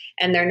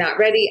and they're not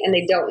ready and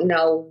they don't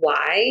know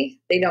why,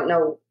 they don't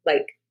know,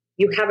 like,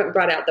 you haven't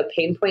brought out the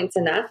pain points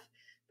enough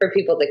for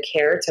people to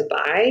care to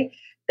buy,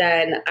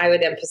 then I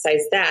would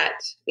emphasize that,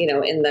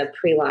 in the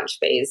pre-launch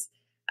phase,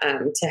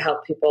 to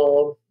help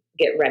people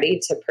get ready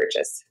to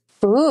purchase.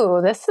 Ooh,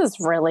 this is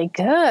really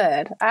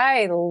good.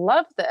 I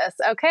love this.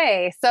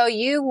 Okay. So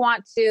you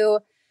want to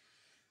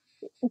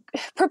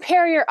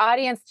prepare your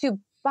audience to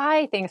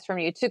buy things from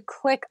you, to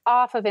click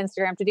off of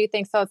Instagram, to do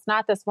things. So it's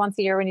not this once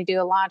a year when you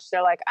do a launch,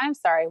 they're like, I'm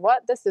sorry,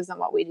 what? This isn't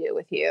what we do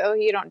with you.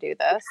 You don't do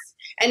this.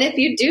 And if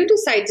you do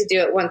decide to do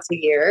it once a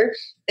year,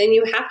 then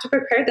you have to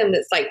prepare them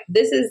that's like,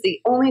 this is the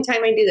only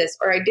time I do this,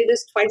 or I do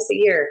this twice a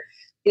year,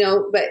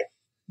 but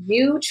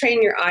you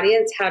train your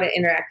audience how to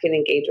interact and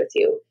engage with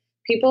you.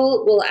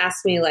 People will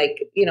ask me,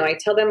 like, I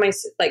tell them my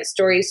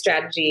story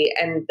strategy,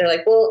 and they're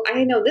like, well,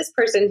 I know this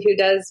person who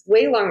does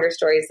way longer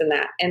stories than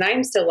that, and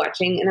I'm still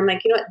watching. And I'm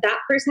like, you know what? That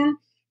person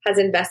has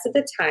invested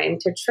the time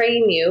to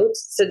train you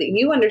so that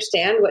you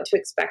understand what to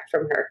expect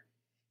from her.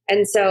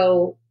 And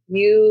so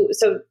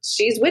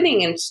she's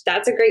winning, and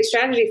that's a great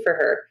strategy for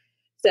her.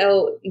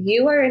 So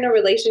you are in a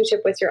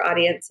relationship with your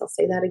audience. I'll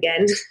say that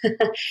again.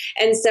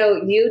 And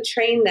so you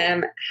train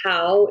them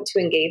how to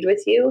engage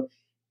with you.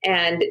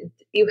 And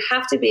you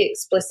have to be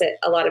explicit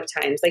a lot of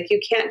times. Like, you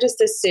can't just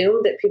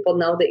assume that people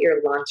know that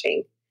you're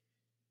launching.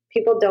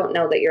 People don't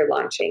know that you're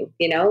launching,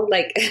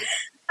 like,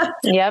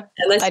 Yep.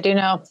 I do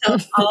know.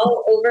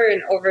 all over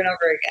and over and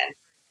over again.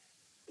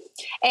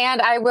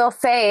 And I will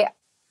say,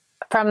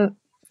 from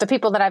the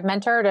people that I've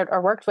mentored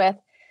or worked with,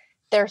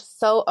 they're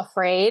so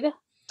afraid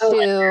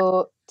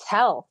to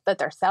tell that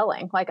they're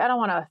selling. Like, I don't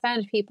want to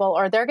offend people,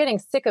 or they're getting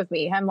sick of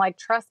me. I'm like,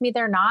 trust me,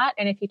 they're not.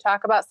 And if you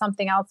talk about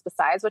something else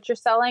besides what you're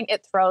selling,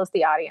 it throws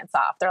the audience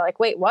off. They're like,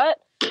 wait, what?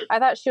 I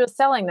thought she was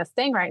selling this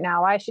thing right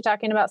now. Why is she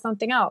talking about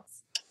something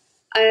else?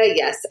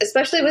 Yes,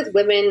 especially with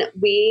women.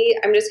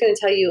 I'm just going to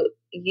tell you,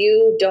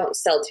 you don't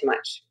sell too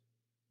much.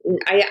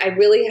 I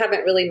really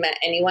haven't really met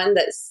anyone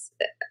that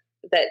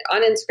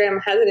on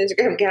Instagram has an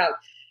Instagram account.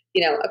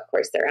 Of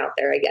course they're out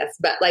there, I guess,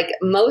 but like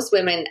most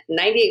women,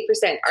 98%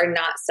 are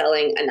not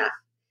selling enough.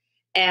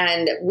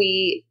 And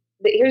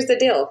here's the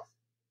deal.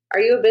 Are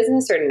you a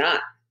business or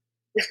not?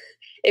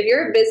 If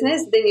you're a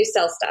business, then you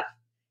sell stuff.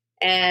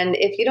 And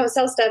if you don't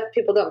sell stuff,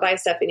 people don't buy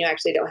stuff, and you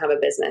actually don't have a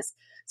business.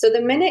 So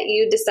the minute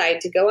you decide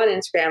to go on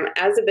Instagram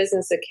as a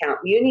business account,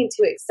 you need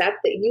to accept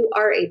that you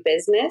are a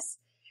business,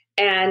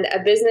 and a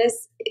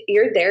business,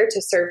 you're there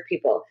to serve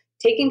people.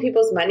 Taking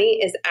people's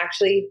money is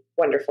actually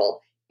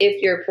wonderful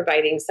if you're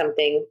providing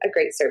a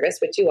great service,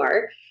 which you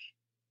are.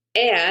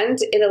 And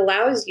it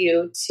allows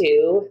you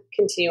to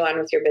continue on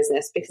with your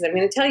business, because I'm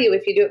going to tell you,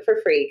 if you do it for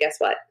free, guess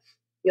what?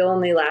 You'll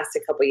only last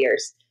a couple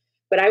years.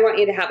 But I want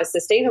you to have a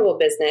sustainable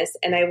business,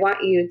 and I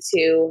want you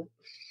to,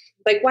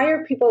 like,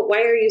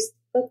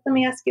 let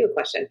me ask you a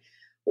question.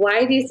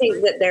 Why do you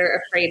think that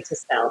they're afraid to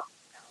sell?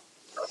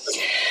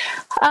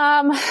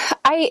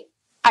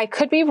 I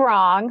could be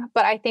wrong,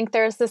 but I think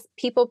there's this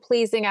people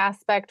pleasing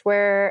aspect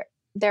where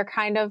they're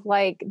kind of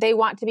like, they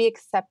want to be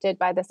accepted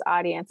by this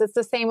audience. It's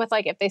the same with,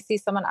 like, if they see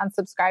someone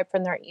unsubscribe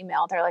from their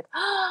email, they're like,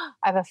 oh,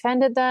 I've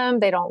offended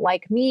them. They don't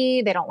like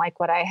me. They don't like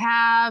what I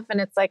have.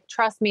 And it's like,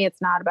 trust me, it's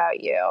not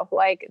about you.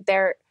 Like,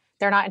 they're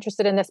not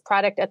interested in this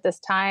product at this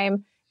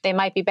time. They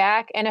might be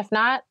back. And if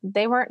not,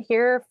 they weren't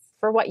here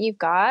for what you've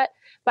got.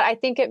 But I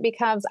think it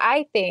becomes,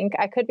 I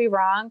could be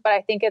wrong, but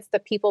I think it's the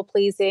people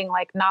pleasing,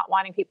 like not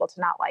wanting people to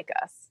not like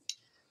us.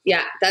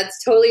 Yeah,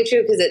 that's totally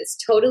true, because it's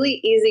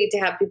totally easy to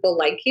have people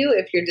like you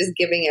if you're just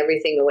giving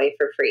everything away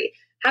for free.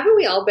 Haven't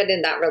we all been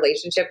in that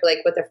relationship, like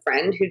with a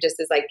friend who just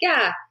is like,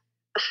 yeah,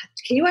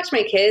 can you watch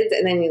my kids?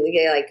 And then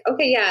you're like,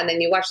 okay, yeah. And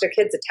then you watch their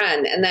kids a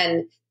ton, and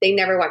then they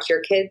never watch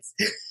your kids.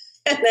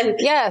 And then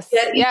yes.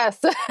 And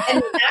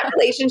that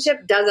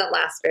relationship doesn't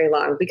last very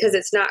long, because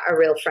it's not a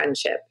real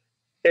friendship.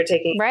 They're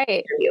taking care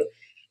of you.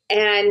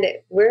 And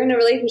we're in a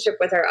relationship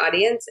with our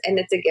audience, and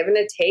it's a give and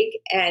a take,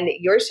 and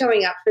you're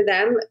showing up for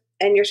them,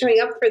 and you're showing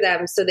up for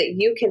them so that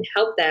you can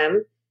help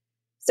them.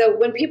 So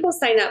when people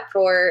sign up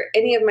for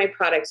any of my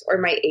products or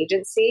my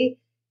agency,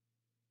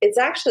 it's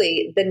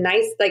actually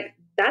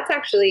that's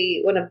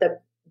actually one of the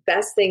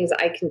best things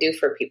I can do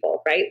for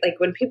people, right? Like,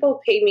 when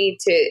people pay me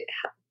to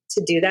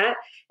do that,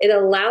 it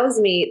allows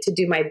me to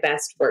do my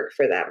best work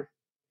for them.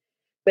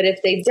 But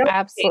if they don't,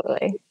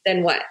 absolutely,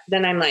 then what?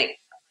 Then I'm like,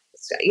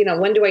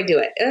 when do I do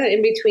it?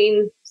 In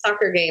between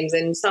soccer games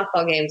and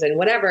softball games and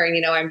whatever.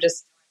 And, I'm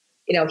just,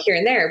 here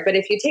and there. But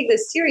if you take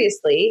this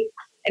seriously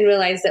and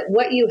realize that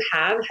what you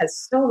have has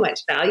so much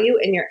value,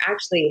 and you're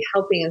actually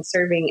helping and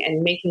serving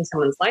and making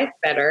someone's life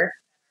better,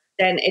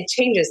 then it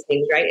changes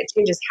things, right? It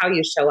changes how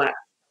you show up.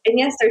 And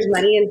yes, there's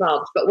money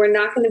involved, but we're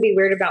not going to be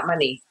weird about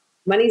money.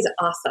 Money's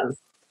awesome.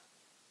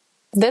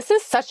 This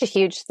is such a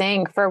huge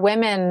thing for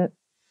women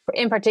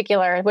in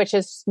particular, which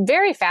is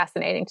very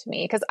fascinating to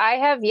me, because I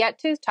have yet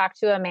to talk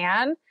to a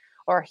man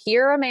or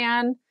hear a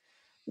man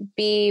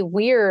be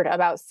weird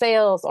about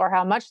sales or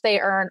how much they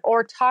earn,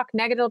 or talk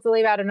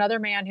negatively about another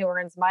man who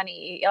earns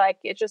money. Like,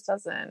 it just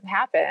doesn't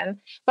happen.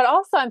 But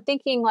also, I'm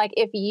thinking, like,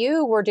 if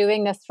you were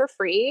doing this for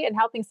free and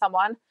helping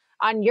someone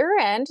on your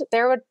end,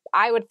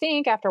 I would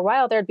think after a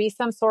while, there'd be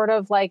some sort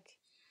of like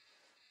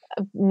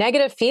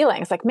negative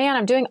feelings, like, man,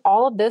 I'm doing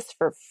all of this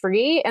for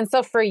free. And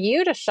so for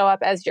you to show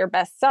up as your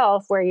best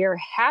self, where you're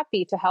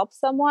happy to help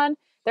someone,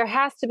 there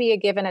has to be a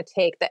give and a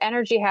take. The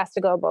energy has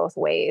to go both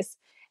ways.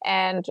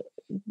 And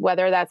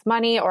whether that's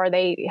money or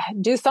they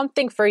do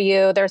something for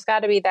you, there's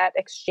got to be that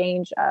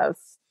exchange of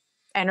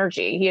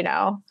energy,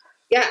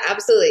 Yeah,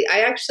 absolutely.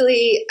 I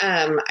actually,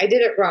 I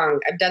did it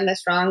wrong. I've done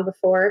this wrong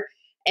before.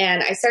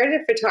 And I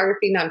started a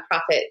photography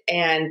nonprofit,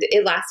 and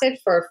it lasted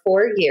for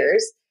 4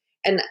 years.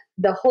 And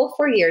the whole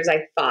 4 years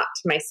I fought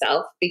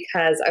myself,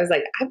 because I was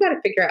like, I've got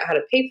to figure out how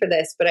to pay for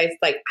this. But I was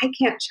like, I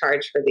can't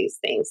charge for these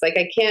things. Like,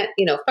 I can't,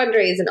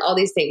 fundraise and all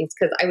these things,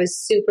 because I was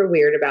super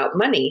weird about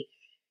money.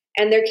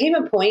 And there came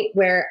a point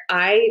where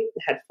I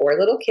had 4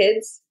 little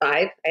kids,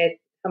 5.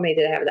 How many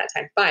did I have at that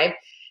time? 5.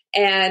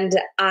 And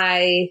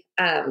I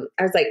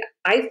was like,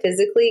 I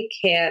physically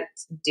can't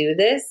do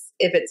this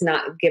if it's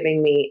not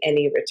giving me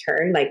any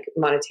return, like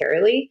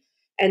monetarily.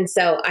 And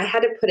so I had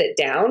to put it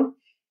down.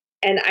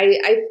 And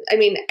I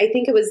mean, I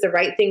think it was the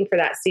right thing for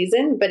that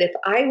season. But if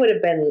I would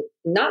have been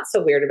not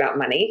so weird about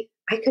money,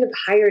 I could have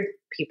hired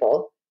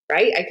people,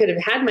 right? I could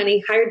have had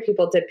money, hired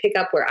people to pick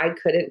up where I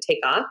couldn't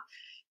take off,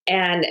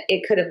 and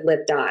it could have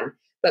lived on.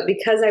 But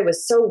because I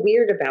was so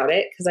weird about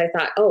it, because I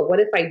thought, oh, what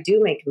if I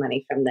do make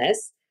money from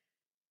this?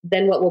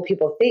 Then what will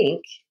people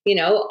think? You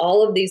know,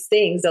 all of these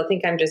things, they'll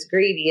think I'm just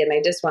greedy and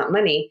I just want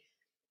money.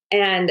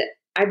 And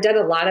I've done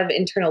a lot of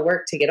internal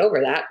work to get over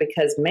that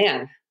because,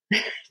 man,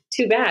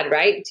 too bad,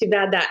 right? Too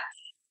bad that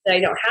I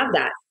don't have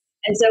that.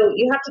 And so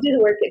you have to do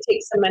the work. It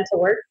takes some mental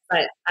work,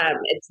 but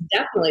it's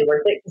definitely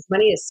worth it because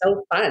money is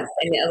so fun and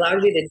it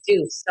allows you to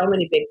do so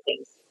many big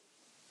things.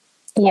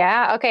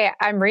 Yeah. Okay.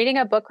 I'm reading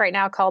a book right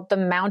now called The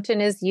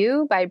Mountain Is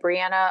You by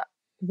Brianna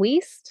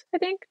Wiest, I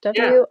think,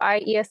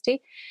 Wiest.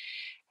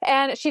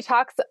 And she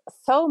talks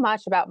so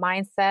much about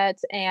mindset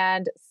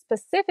and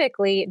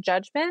specifically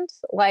judgment,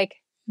 like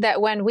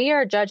that when we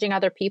are judging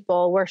other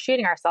people, we're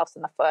shooting ourselves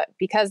in the foot.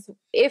 Because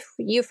if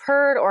you've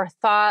heard or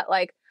thought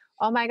like,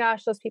 oh my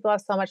gosh, those people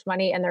have so much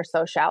money and they're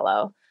so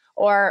shallow,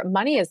 or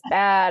money is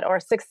bad, or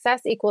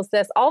success equals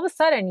this, all of a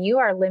sudden you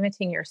are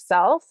limiting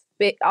yourself.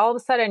 All of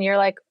a sudden you're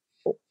like,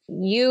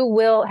 you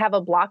will have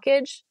a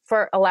blockage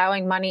for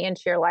allowing money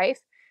into your life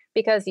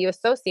because you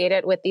associate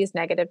it with these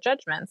negative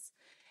judgments.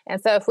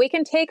 And so if we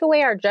can take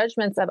away our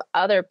judgments of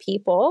other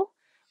people,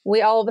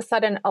 we all of a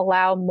sudden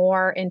allow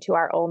more into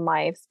our own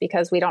lives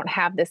because we don't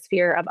have this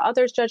fear of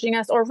others judging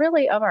us or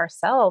really of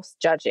ourselves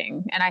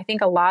judging. And I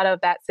think a lot of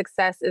that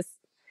success is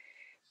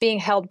being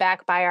held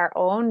back by our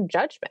own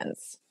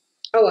judgments.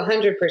 Oh,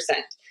 100%.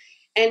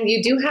 And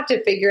you do have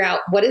to figure out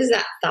what is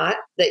that thought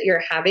that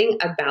you're having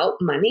about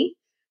money.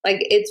 Like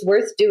it's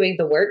worth doing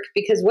the work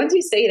because once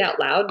you say it out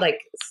loud, like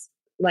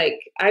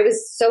I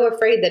was so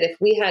afraid that if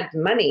we had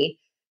money,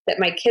 that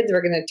my kids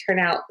were going to turn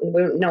out and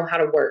wouldn't know how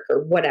to work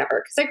or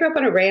whatever. Because I grew up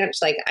on a ranch.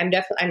 Like I'm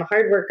a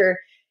hard worker,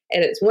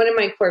 and it's one of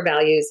my core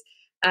values.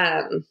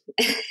 And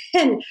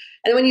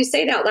when you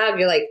say it out loud,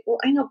 you're like, well,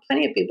 I know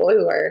plenty of people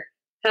who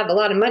have a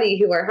lot of money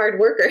who are hard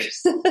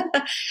workers.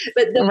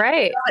 But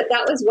right.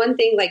 That was one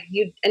thing. Like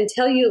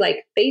until you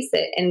like face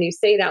it and you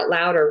say it out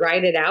loud or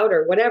write it out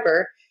or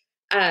whatever,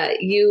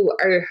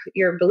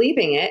 you're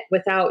believing it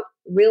without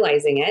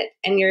realizing it,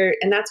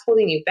 and that's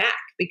holding you back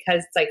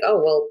because it's like, oh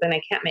well, then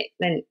I can't make.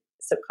 Then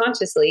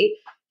subconsciously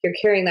you're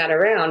carrying that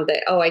around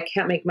that, oh, I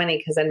can't make money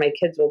because then my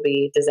kids will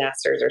be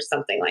disasters or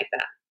something like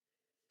that.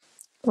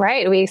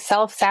 Right. We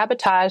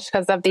self-sabotage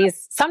because of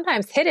these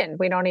sometimes hidden,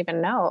 we don't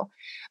even know.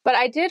 But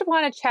I did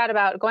want to chat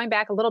about going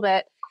back a little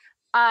bit.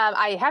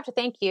 I have to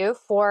thank you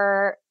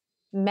for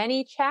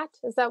ManyChat.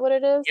 Is that what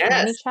it is?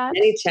 Yes,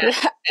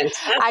 ManyChat. ManyChat.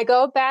 I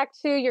go back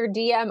to your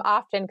DM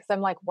often because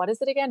I'm like, what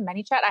is it again?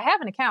 ManyChat. I have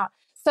an account.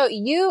 So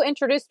you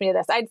introduced me to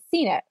this. I'd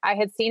seen it. I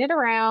had seen it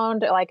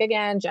around, like,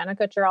 again, Jenna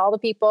Kutcher, all the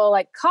people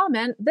like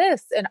comment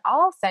this and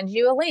I'll send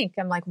you a link.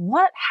 I'm like,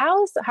 what?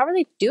 How are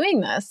they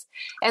doing this?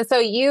 And so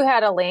you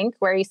had a link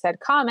where you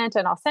said comment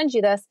and I'll send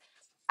you this.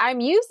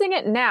 I'm using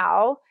it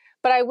now.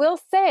 But I will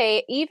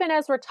say, even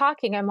as we're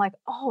talking, I'm like,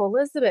 oh,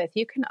 Elizabeth,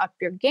 you can up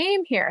your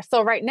game here.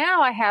 So right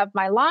now I have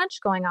my launch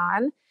going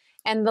on,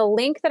 and the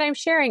link that I'm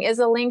sharing is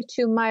a link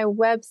to my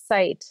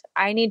website.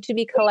 I need to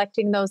be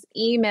collecting those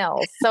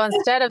emails. So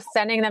instead of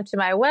sending them to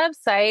my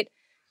website,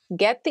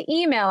 get the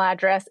email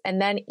address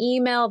and then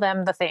email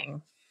them the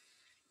thing.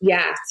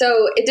 Yeah.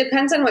 So it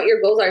depends on what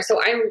your goals are.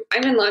 So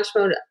I'm in launch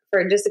mode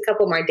for just a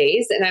couple more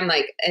days, and I'm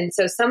like, and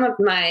so some of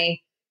my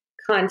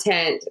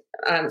content.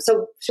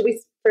 So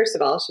first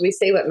of all, should we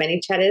say what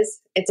ManyChat is?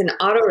 It's an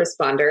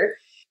autoresponder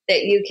that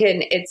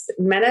it's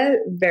Meta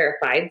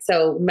verified.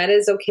 So Meta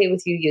is okay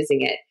with you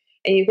using it.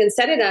 And you can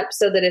set it up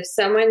so that if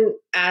someone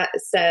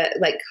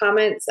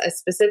comments a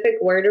specific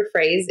word or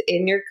phrase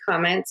in your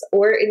comments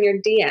or in your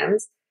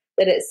DMs,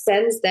 that it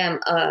sends them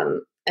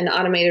an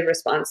automated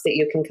response that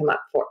you can come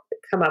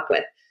up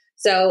with.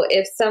 So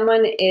if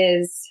someone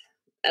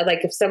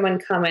if someone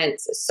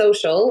comments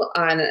social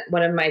on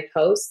one of my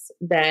posts,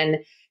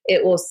 then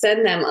it will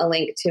send them a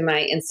link to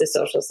my Insta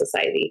Social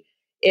Society.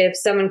 If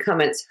someone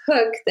comments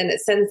hook, then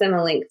it sends them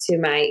a link to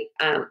my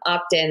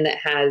opt-in that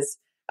has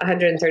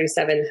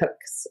 137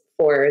 hooks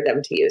for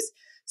them to use.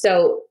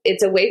 So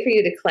it's a way for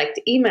you to collect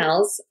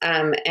emails.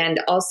 And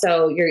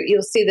also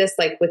you'll see this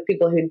like with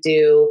people who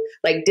do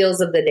like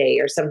deals of the day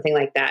or something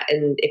like that.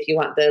 And if you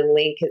want the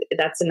link,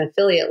 that's an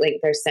affiliate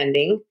link they're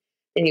sending.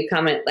 Then you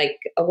comment like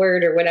a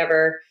word or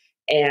whatever,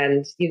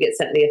 and you get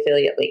sent the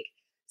affiliate link.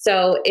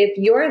 So if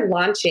you're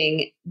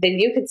launching, then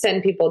you could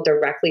send people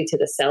directly to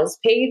the sales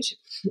page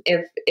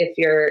if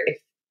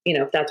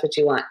that's what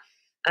you want.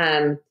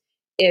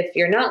 If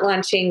you're not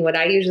launching, what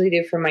I usually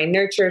do for my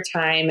nurture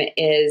time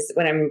is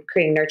when I'm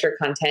creating nurture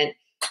content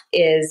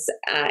is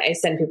I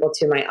send people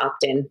to my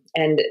opt-in.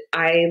 And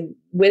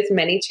with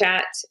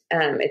ManyChat,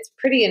 it's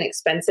pretty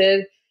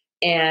inexpensive,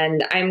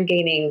 and I'm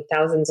gaining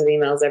thousands of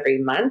emails every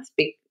month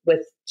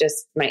with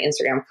just my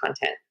Instagram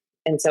content.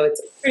 And so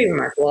it's pretty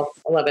remarkable.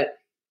 I love it.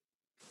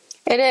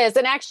 It is.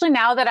 And actually,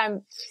 now that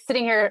I'm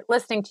sitting here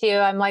listening to you,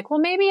 I'm like, well,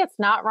 maybe it's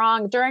not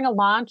wrong. During a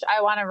launch,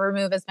 I want to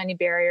remove as many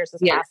barriers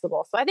as Yeah.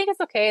 possible. So I think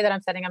it's okay that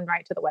I'm sending them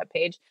right to the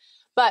webpage.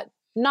 But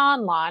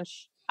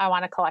non-launch, I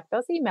want to collect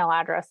those email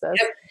addresses.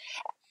 Yep.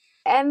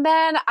 And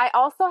then I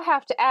also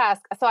have to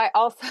ask,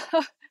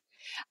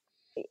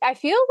 I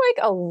feel like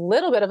a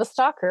little bit of a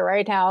stalker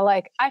right now.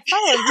 Like I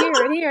followed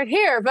here and here and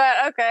here, but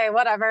okay,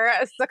 whatever.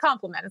 It's a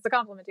compliment. It's a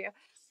compliment to you.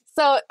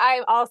 So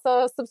I'm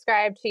also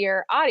subscribed to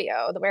your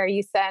audio where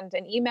you send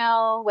an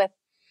email with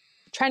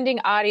trending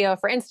audio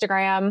for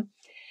Instagram.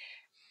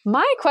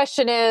 My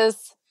question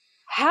is,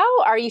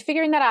 how are you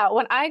figuring that out?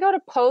 When I go to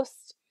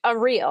post a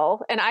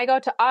reel and I go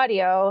to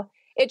audio,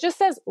 it just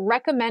says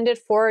recommended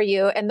for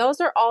you. And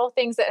those are all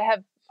things that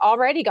have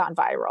already gone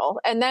viral.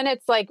 And then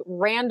it's like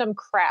random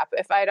crap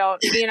if I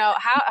don't,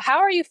 how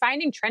are you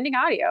finding trending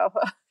audio?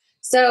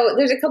 So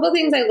there's a couple of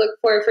things I look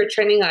for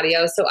trending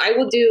audio. So I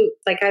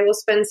will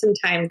spend some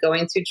time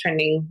going through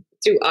trending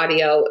through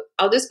audio.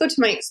 I'll just go to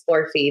my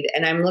Explore feed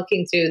and I'm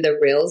looking through the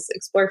Reels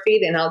Explore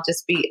feed and I'll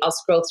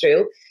scroll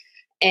through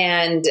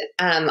and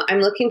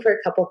I'm looking for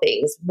a couple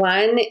things.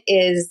 One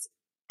is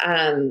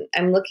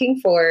I'm looking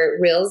for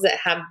Reels that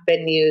have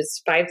been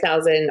used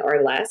 5,000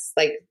 or less.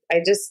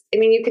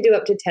 You could do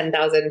up to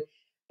 10,000,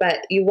 but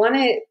you want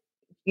to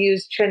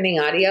use trending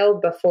audio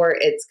before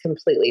it's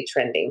completely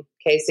trending.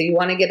 Okay. So you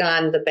want to get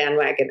on the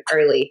bandwagon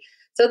early.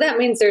 So that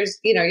means there's,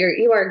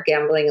 you are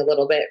gambling a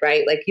little bit,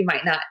 right? Like you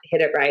might not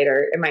hit it right,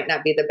 or it might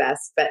not be the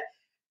best, but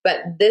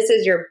this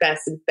is your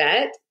best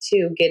bet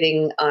to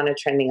getting on a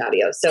trending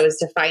audio. So is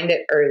to find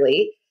it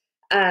early.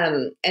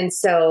 And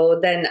so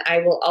then I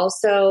will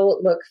also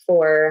look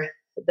for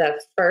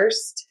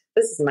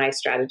this is my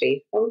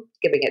strategy. I'm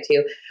giving it to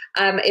you.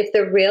 If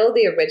the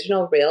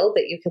original reel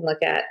that you can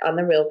look at on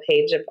the reel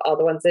page of all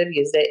the ones that have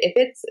used it, if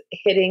it's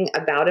hitting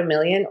about 1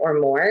 million or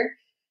more,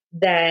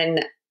 then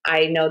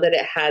I know that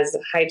it has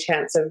a high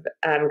chance of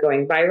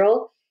going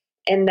viral.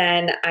 And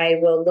then I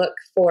will look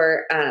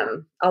for,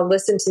 I'll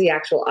listen to the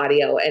actual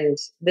audio. And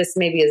this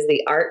maybe is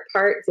the art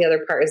part. The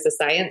other part is the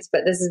science,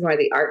 but this is more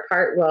the art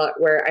part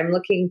where I'm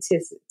looking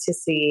to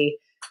see,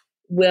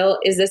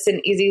 is this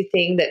an easy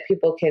thing that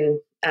people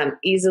can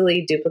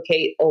easily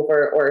duplicate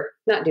over, or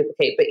not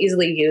duplicate, but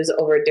easily use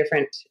over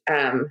different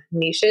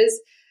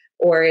niches?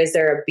 Or is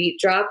there a beat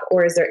drop,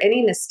 or is there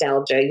any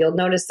nostalgia? You'll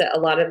notice that a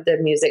lot of the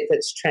music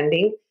that's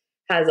trending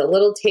has a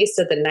little taste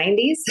of the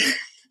 90s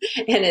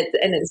and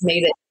it's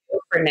made it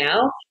for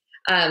now.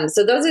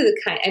 So those are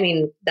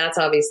that's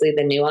obviously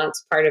the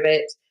nuance part of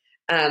it.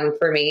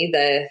 For me,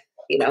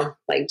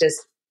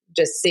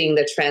 just seeing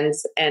the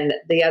trends, and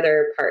the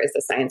other part is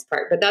the science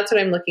part, but that's what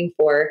I'm looking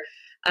for.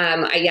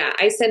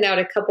 I send out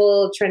a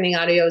couple trending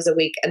audios a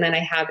week, and then I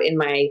have in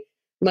my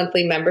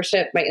monthly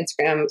membership, my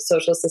Instagram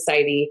Social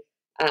Society,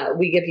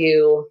 we give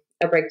you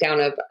a breakdown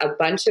of a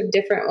bunch of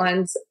different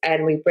ones,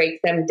 and we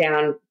break them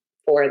down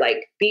for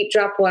like beat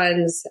drop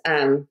ones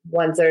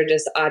that are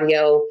just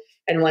audio,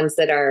 and ones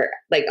that are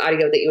like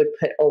audio that you would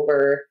put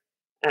over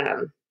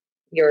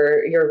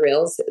your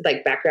reels,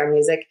 like background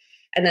music.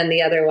 And then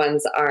the other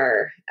ones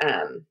are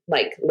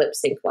like lip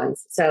sync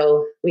ones.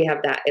 So we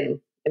have that in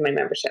my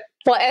membership.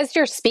 Well, as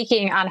you're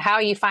speaking on how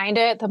you find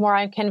it, the more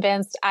I'm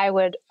convinced I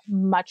would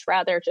much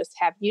rather just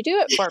have you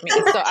do it for me.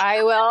 So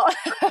I will.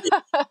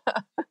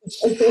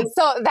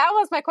 So that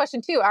was my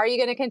question too. Are you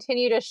going to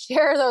continue to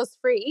share those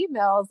free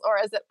emails, or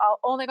is it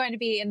only going to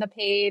be in the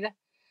paid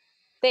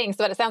things?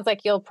 But it sounds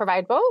like you'll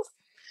provide both.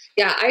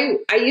 Yeah,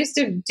 I used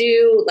to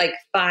do like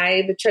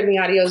 5 trending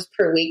audios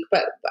per week,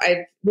 but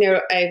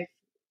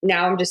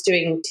now I'm just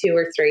doing 2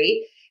 or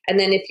 3. And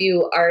then if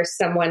you are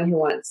someone who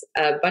wants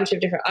a bunch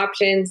of different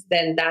options,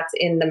 then that's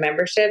in the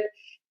membership.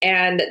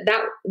 And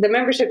the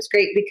membership's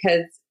great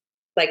because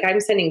like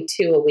I'm sending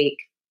 2 a week.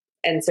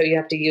 And so you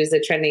have to use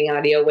the trending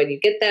audio when you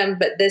get them.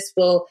 But this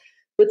will,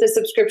 with the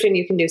subscription,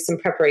 you can do some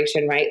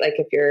preparation, right? Like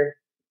if you're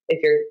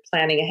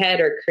planning ahead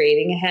or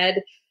creating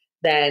ahead,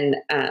 then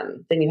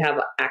you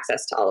have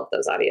access to all of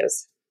those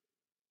audios.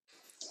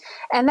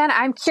 And then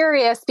I'm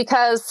curious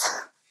because,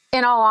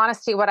 in all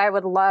honesty, what I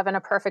would love in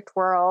a perfect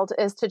world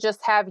is to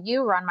just have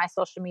you run my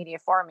social media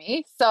for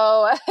me.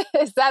 So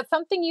is that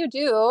something you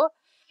do?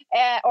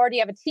 Or do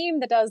you have a team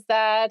that does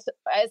that?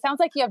 It sounds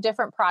like you have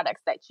different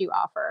products that you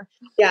offer.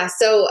 Yeah.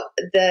 So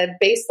the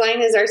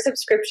baseline is our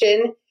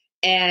subscription,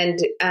 and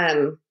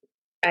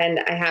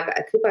I have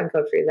a coupon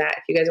code for that.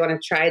 If you guys want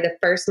to try the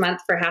first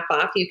month for half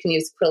off, you can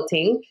use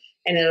Quilting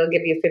and it'll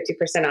give you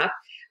 50% off.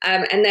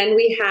 And then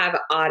we have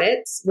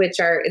audits, which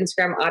are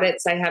Instagram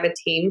audits. I have a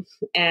team,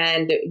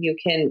 and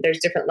there's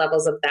different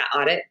levels of that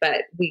audit,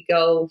 but we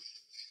go,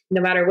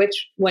 no matter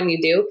which one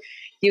you do,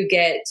 you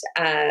get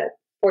a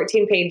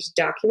 14-page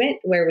document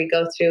where we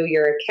go through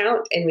your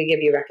account and we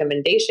give you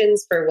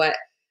recommendations for what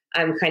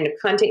kind of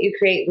content you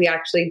create. We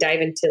actually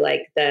dive into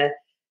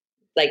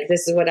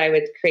this is what I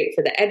would create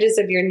for the edges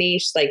of your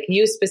niche, like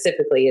you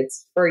specifically,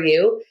 it's for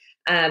you.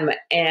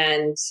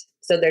 And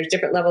so there's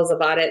different levels of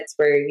audits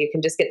where you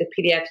can just get the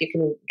PDF. You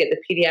can get the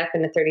PDF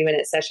in a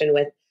 30-minute session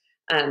with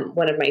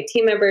one of my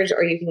team members,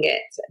 or you can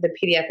get the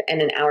PDF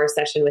and an hour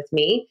session with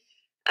me.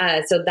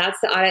 So that's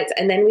the audits.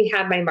 And then we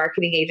have my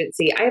marketing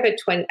agency. I have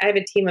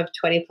a team of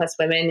 20 plus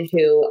women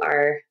who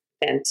are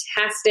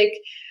fantastic.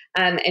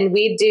 And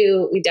we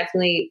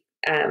definitely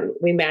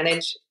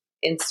manage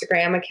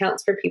Instagram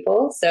accounts for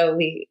people. So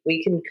we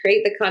can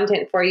create the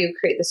content for you,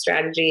 create the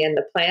strategy and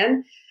the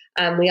plan.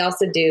 We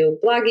also do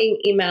blogging,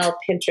 email,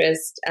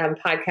 Pinterest,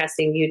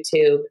 podcasting,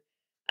 YouTube,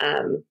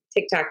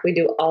 TikTok. We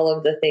do all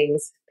of the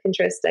things.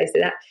 Pinterest, did I say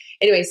that?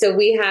 Anyway, so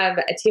we have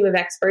a team of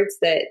experts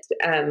that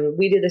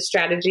we do the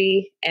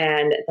strategy,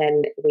 and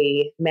then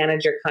we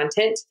manage your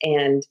content,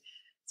 and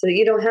so that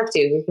you don't have to.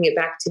 You can get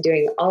back to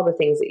doing all the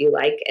things that you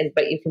like,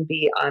 but you can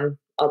be on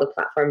all the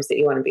platforms that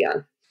you want to be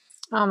on.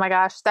 Oh my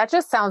gosh, that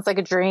just sounds like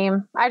a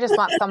dream. I just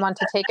want someone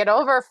to take it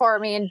over for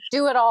me and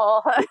do it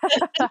all.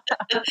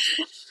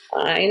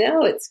 I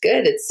know, it's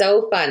good. It's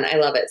so fun. I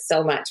love it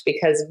so much,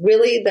 because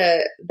really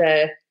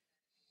the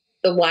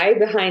why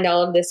behind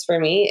all of this for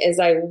me is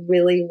I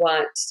really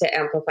want to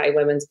amplify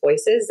women's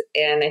voices.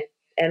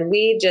 And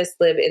we just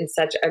live in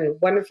such a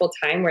wonderful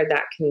time where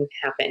that can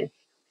happen,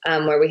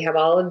 where we have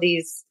all of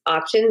these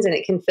options, and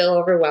it can feel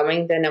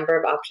overwhelming, the number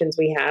of options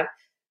we have,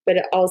 but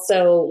it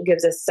also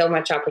gives us so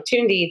much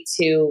opportunity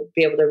to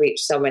be able to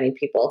reach so many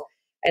people.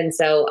 And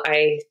so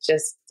I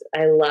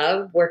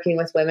love working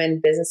with women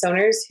business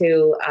owners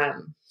who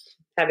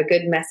have a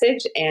good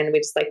message, and we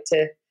just like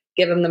to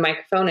give them the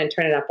microphone and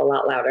turn it up a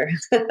lot louder.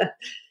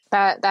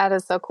 That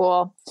is so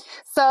cool.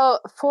 So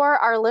for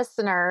our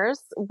listeners,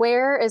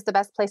 where is the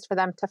best place for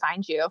them to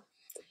find you?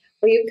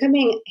 Well, you can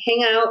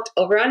hang out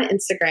over on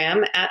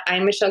Instagram at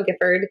I'm Michelle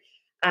Gifford.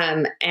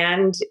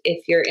 And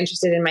if you're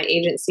interested in my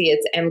agency,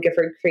 it's M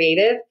Gifford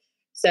Creative.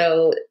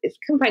 So if you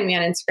can find me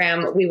on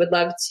Instagram, we'd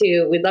love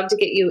to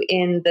get you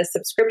in the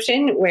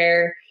subscription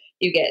where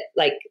you get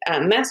like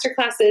master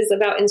classes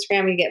about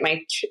Instagram. You get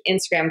my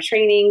Instagram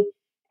training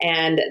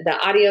and the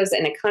audios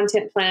and a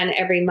content plan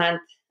every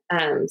month.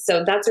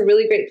 So that's a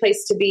really great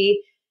place to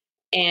be.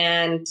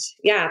 And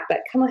yeah, but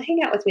come on,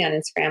 hang out with me on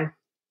Instagram.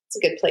 It's a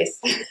good place.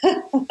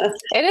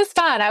 It is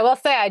fun. I will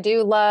say I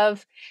do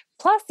love,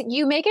 plus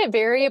you make it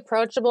very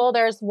approachable.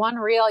 There's one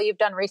reel you've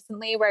done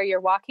recently where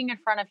you're walking in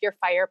front of your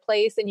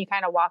fireplace and you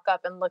kind of walk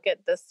up and look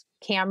at this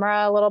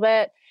camera a little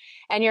bit.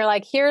 And you're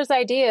like, here's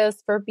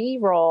ideas for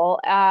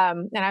B-roll.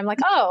 And I'm like,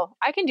 oh,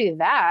 I can do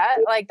that.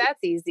 Like,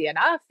 that's easy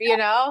enough, you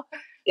know?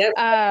 Yep.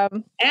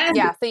 And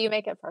yeah, so you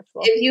make it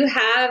approachable.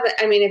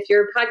 If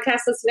you're a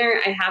podcast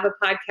listener, I have a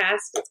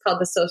podcast. It's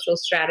called The Social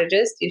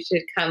Strategist. You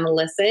should come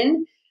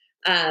listen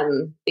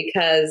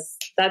because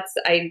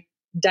I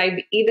dive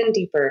even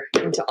deeper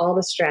into all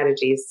the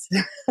strategies.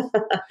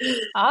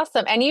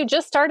 Awesome. And you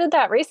just started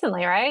that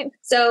recently, right?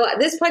 So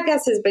this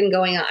podcast has been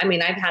going on. I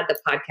mean, I've had the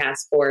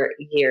podcast for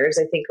years.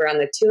 I think we're on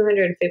the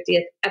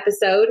 250th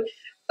episode.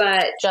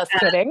 But just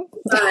kidding.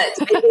 But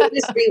I did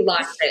just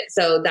relaunch it.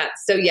 So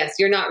yes,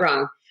 you're not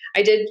wrong.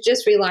 I did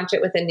just relaunch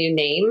it with a new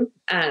name.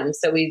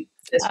 So we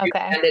just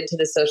rebranded to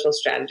The Social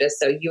Strategist.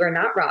 So you are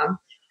not wrong.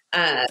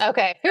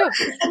 Okay.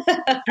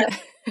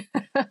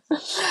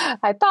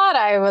 I thought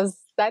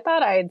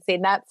I had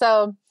seen that.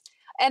 So,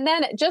 and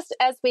then just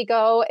as we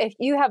go, if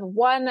you have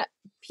one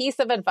piece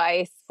of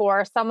advice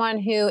for someone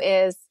who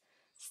is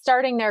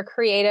starting their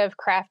creative,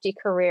 crafty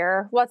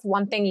career, what's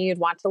one thing you'd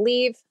want to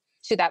leave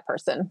to that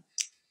person?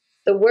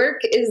 The work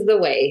is the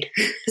way.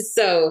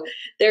 So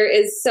there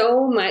is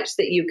so much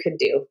that you could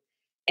do.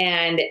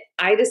 And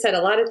I just said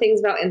a lot of things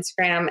about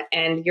Instagram,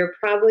 and you're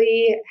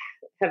probably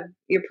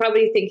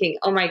thinking,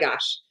 oh my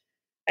gosh,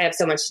 I have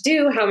so much to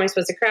do. How am I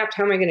supposed to craft?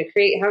 How am I going to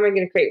create? How am I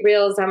going to create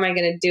reels? How am I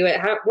going to do it?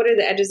 What are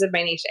the edges of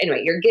my niche?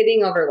 Anyway, you're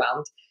getting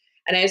overwhelmed.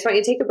 And I just want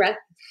you to take a breath.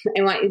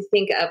 I want you to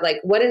think of like,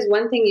 what is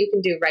one thing you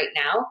can do right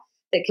now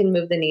that can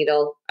move the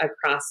needle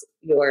across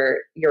your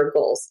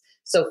goals?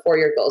 So for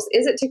your goals,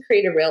 is it to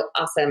create a reel?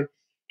 Awesome.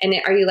 And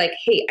are you like,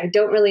 hey, I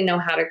don't really know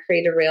how to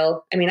create a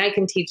reel. I mean, I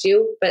can teach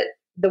you, but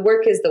the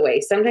work is the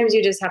way. Sometimes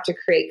you just have to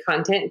create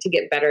content to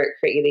get better at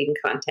creating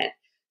content.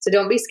 So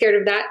don't be scared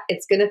of that.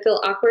 It's going to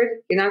feel awkward.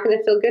 You're not going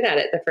to feel good at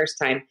it the first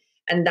time.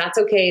 And that's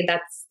okay.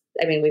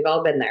 We've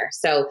all been there.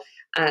 So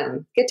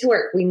get to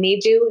work. We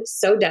need you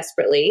so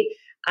desperately.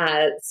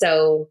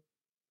 So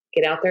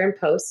get out there and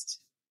post.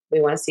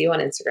 We want to see you on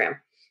Instagram.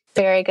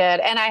 Very good.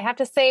 And I have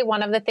to say,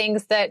 one of the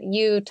things that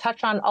you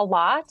touch on a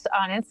lot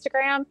on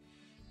Instagram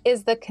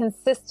is the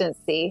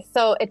consistency.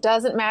 So it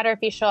doesn't matter if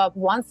you show up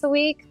once a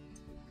week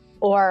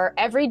or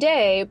every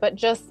day, but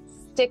just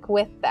stick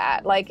with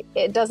that. Like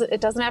it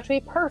doesn't have to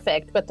be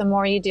perfect, but the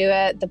more you do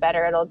it,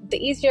 the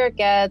easier it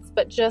gets,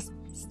 but just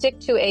stick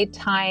to a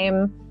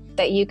time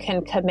that you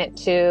can commit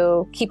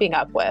to keeping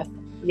up with.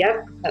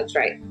 Yep, that's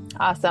right.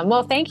 Awesome.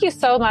 Well, thank you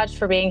so much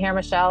for being here,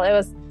 Michelle. It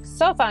was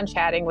so fun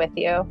chatting with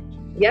you.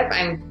 Yep,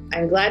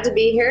 I'm glad to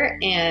be here,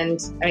 and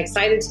I'm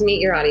excited to meet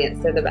your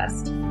audience. They're the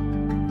best.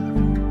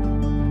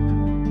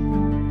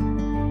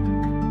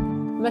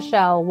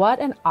 Michelle, what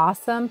an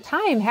awesome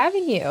time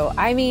having you.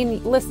 I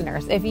mean,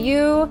 listeners, if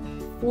you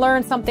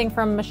learned something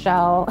from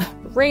Michelle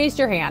raised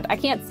your hand. I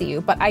can't see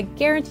you, but I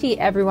guarantee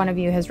every one of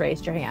you has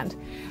raised your hand.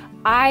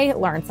 I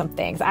learned some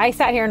things. I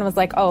sat here and was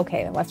like, oh,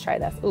 okay, let's try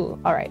this. Ooh,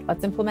 all right,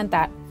 let's implement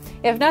that.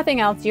 If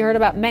nothing else, you heard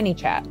about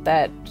ManyChat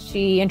that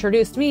she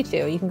introduced me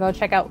to. You can go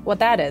check out what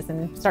that is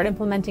and start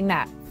implementing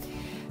that.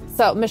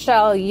 So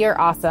Michelle, you're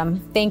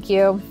awesome. Thank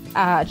you.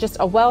 Just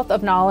a wealth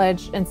of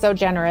knowledge and so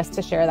generous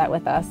to share that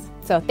with us.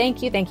 So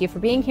thank you for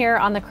being here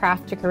on the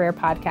Craft to Career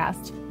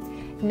podcast.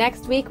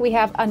 Next week, we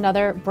have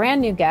another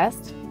brand new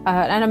guest,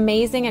 an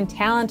amazing and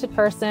talented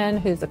person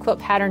who's a quilt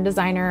pattern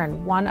designer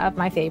and one of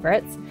my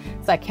favorites.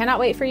 So I cannot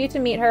wait for you to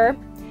meet her.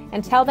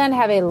 Until then,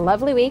 have a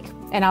lovely week,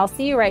 and I'll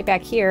see you right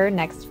back here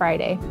next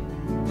Friday.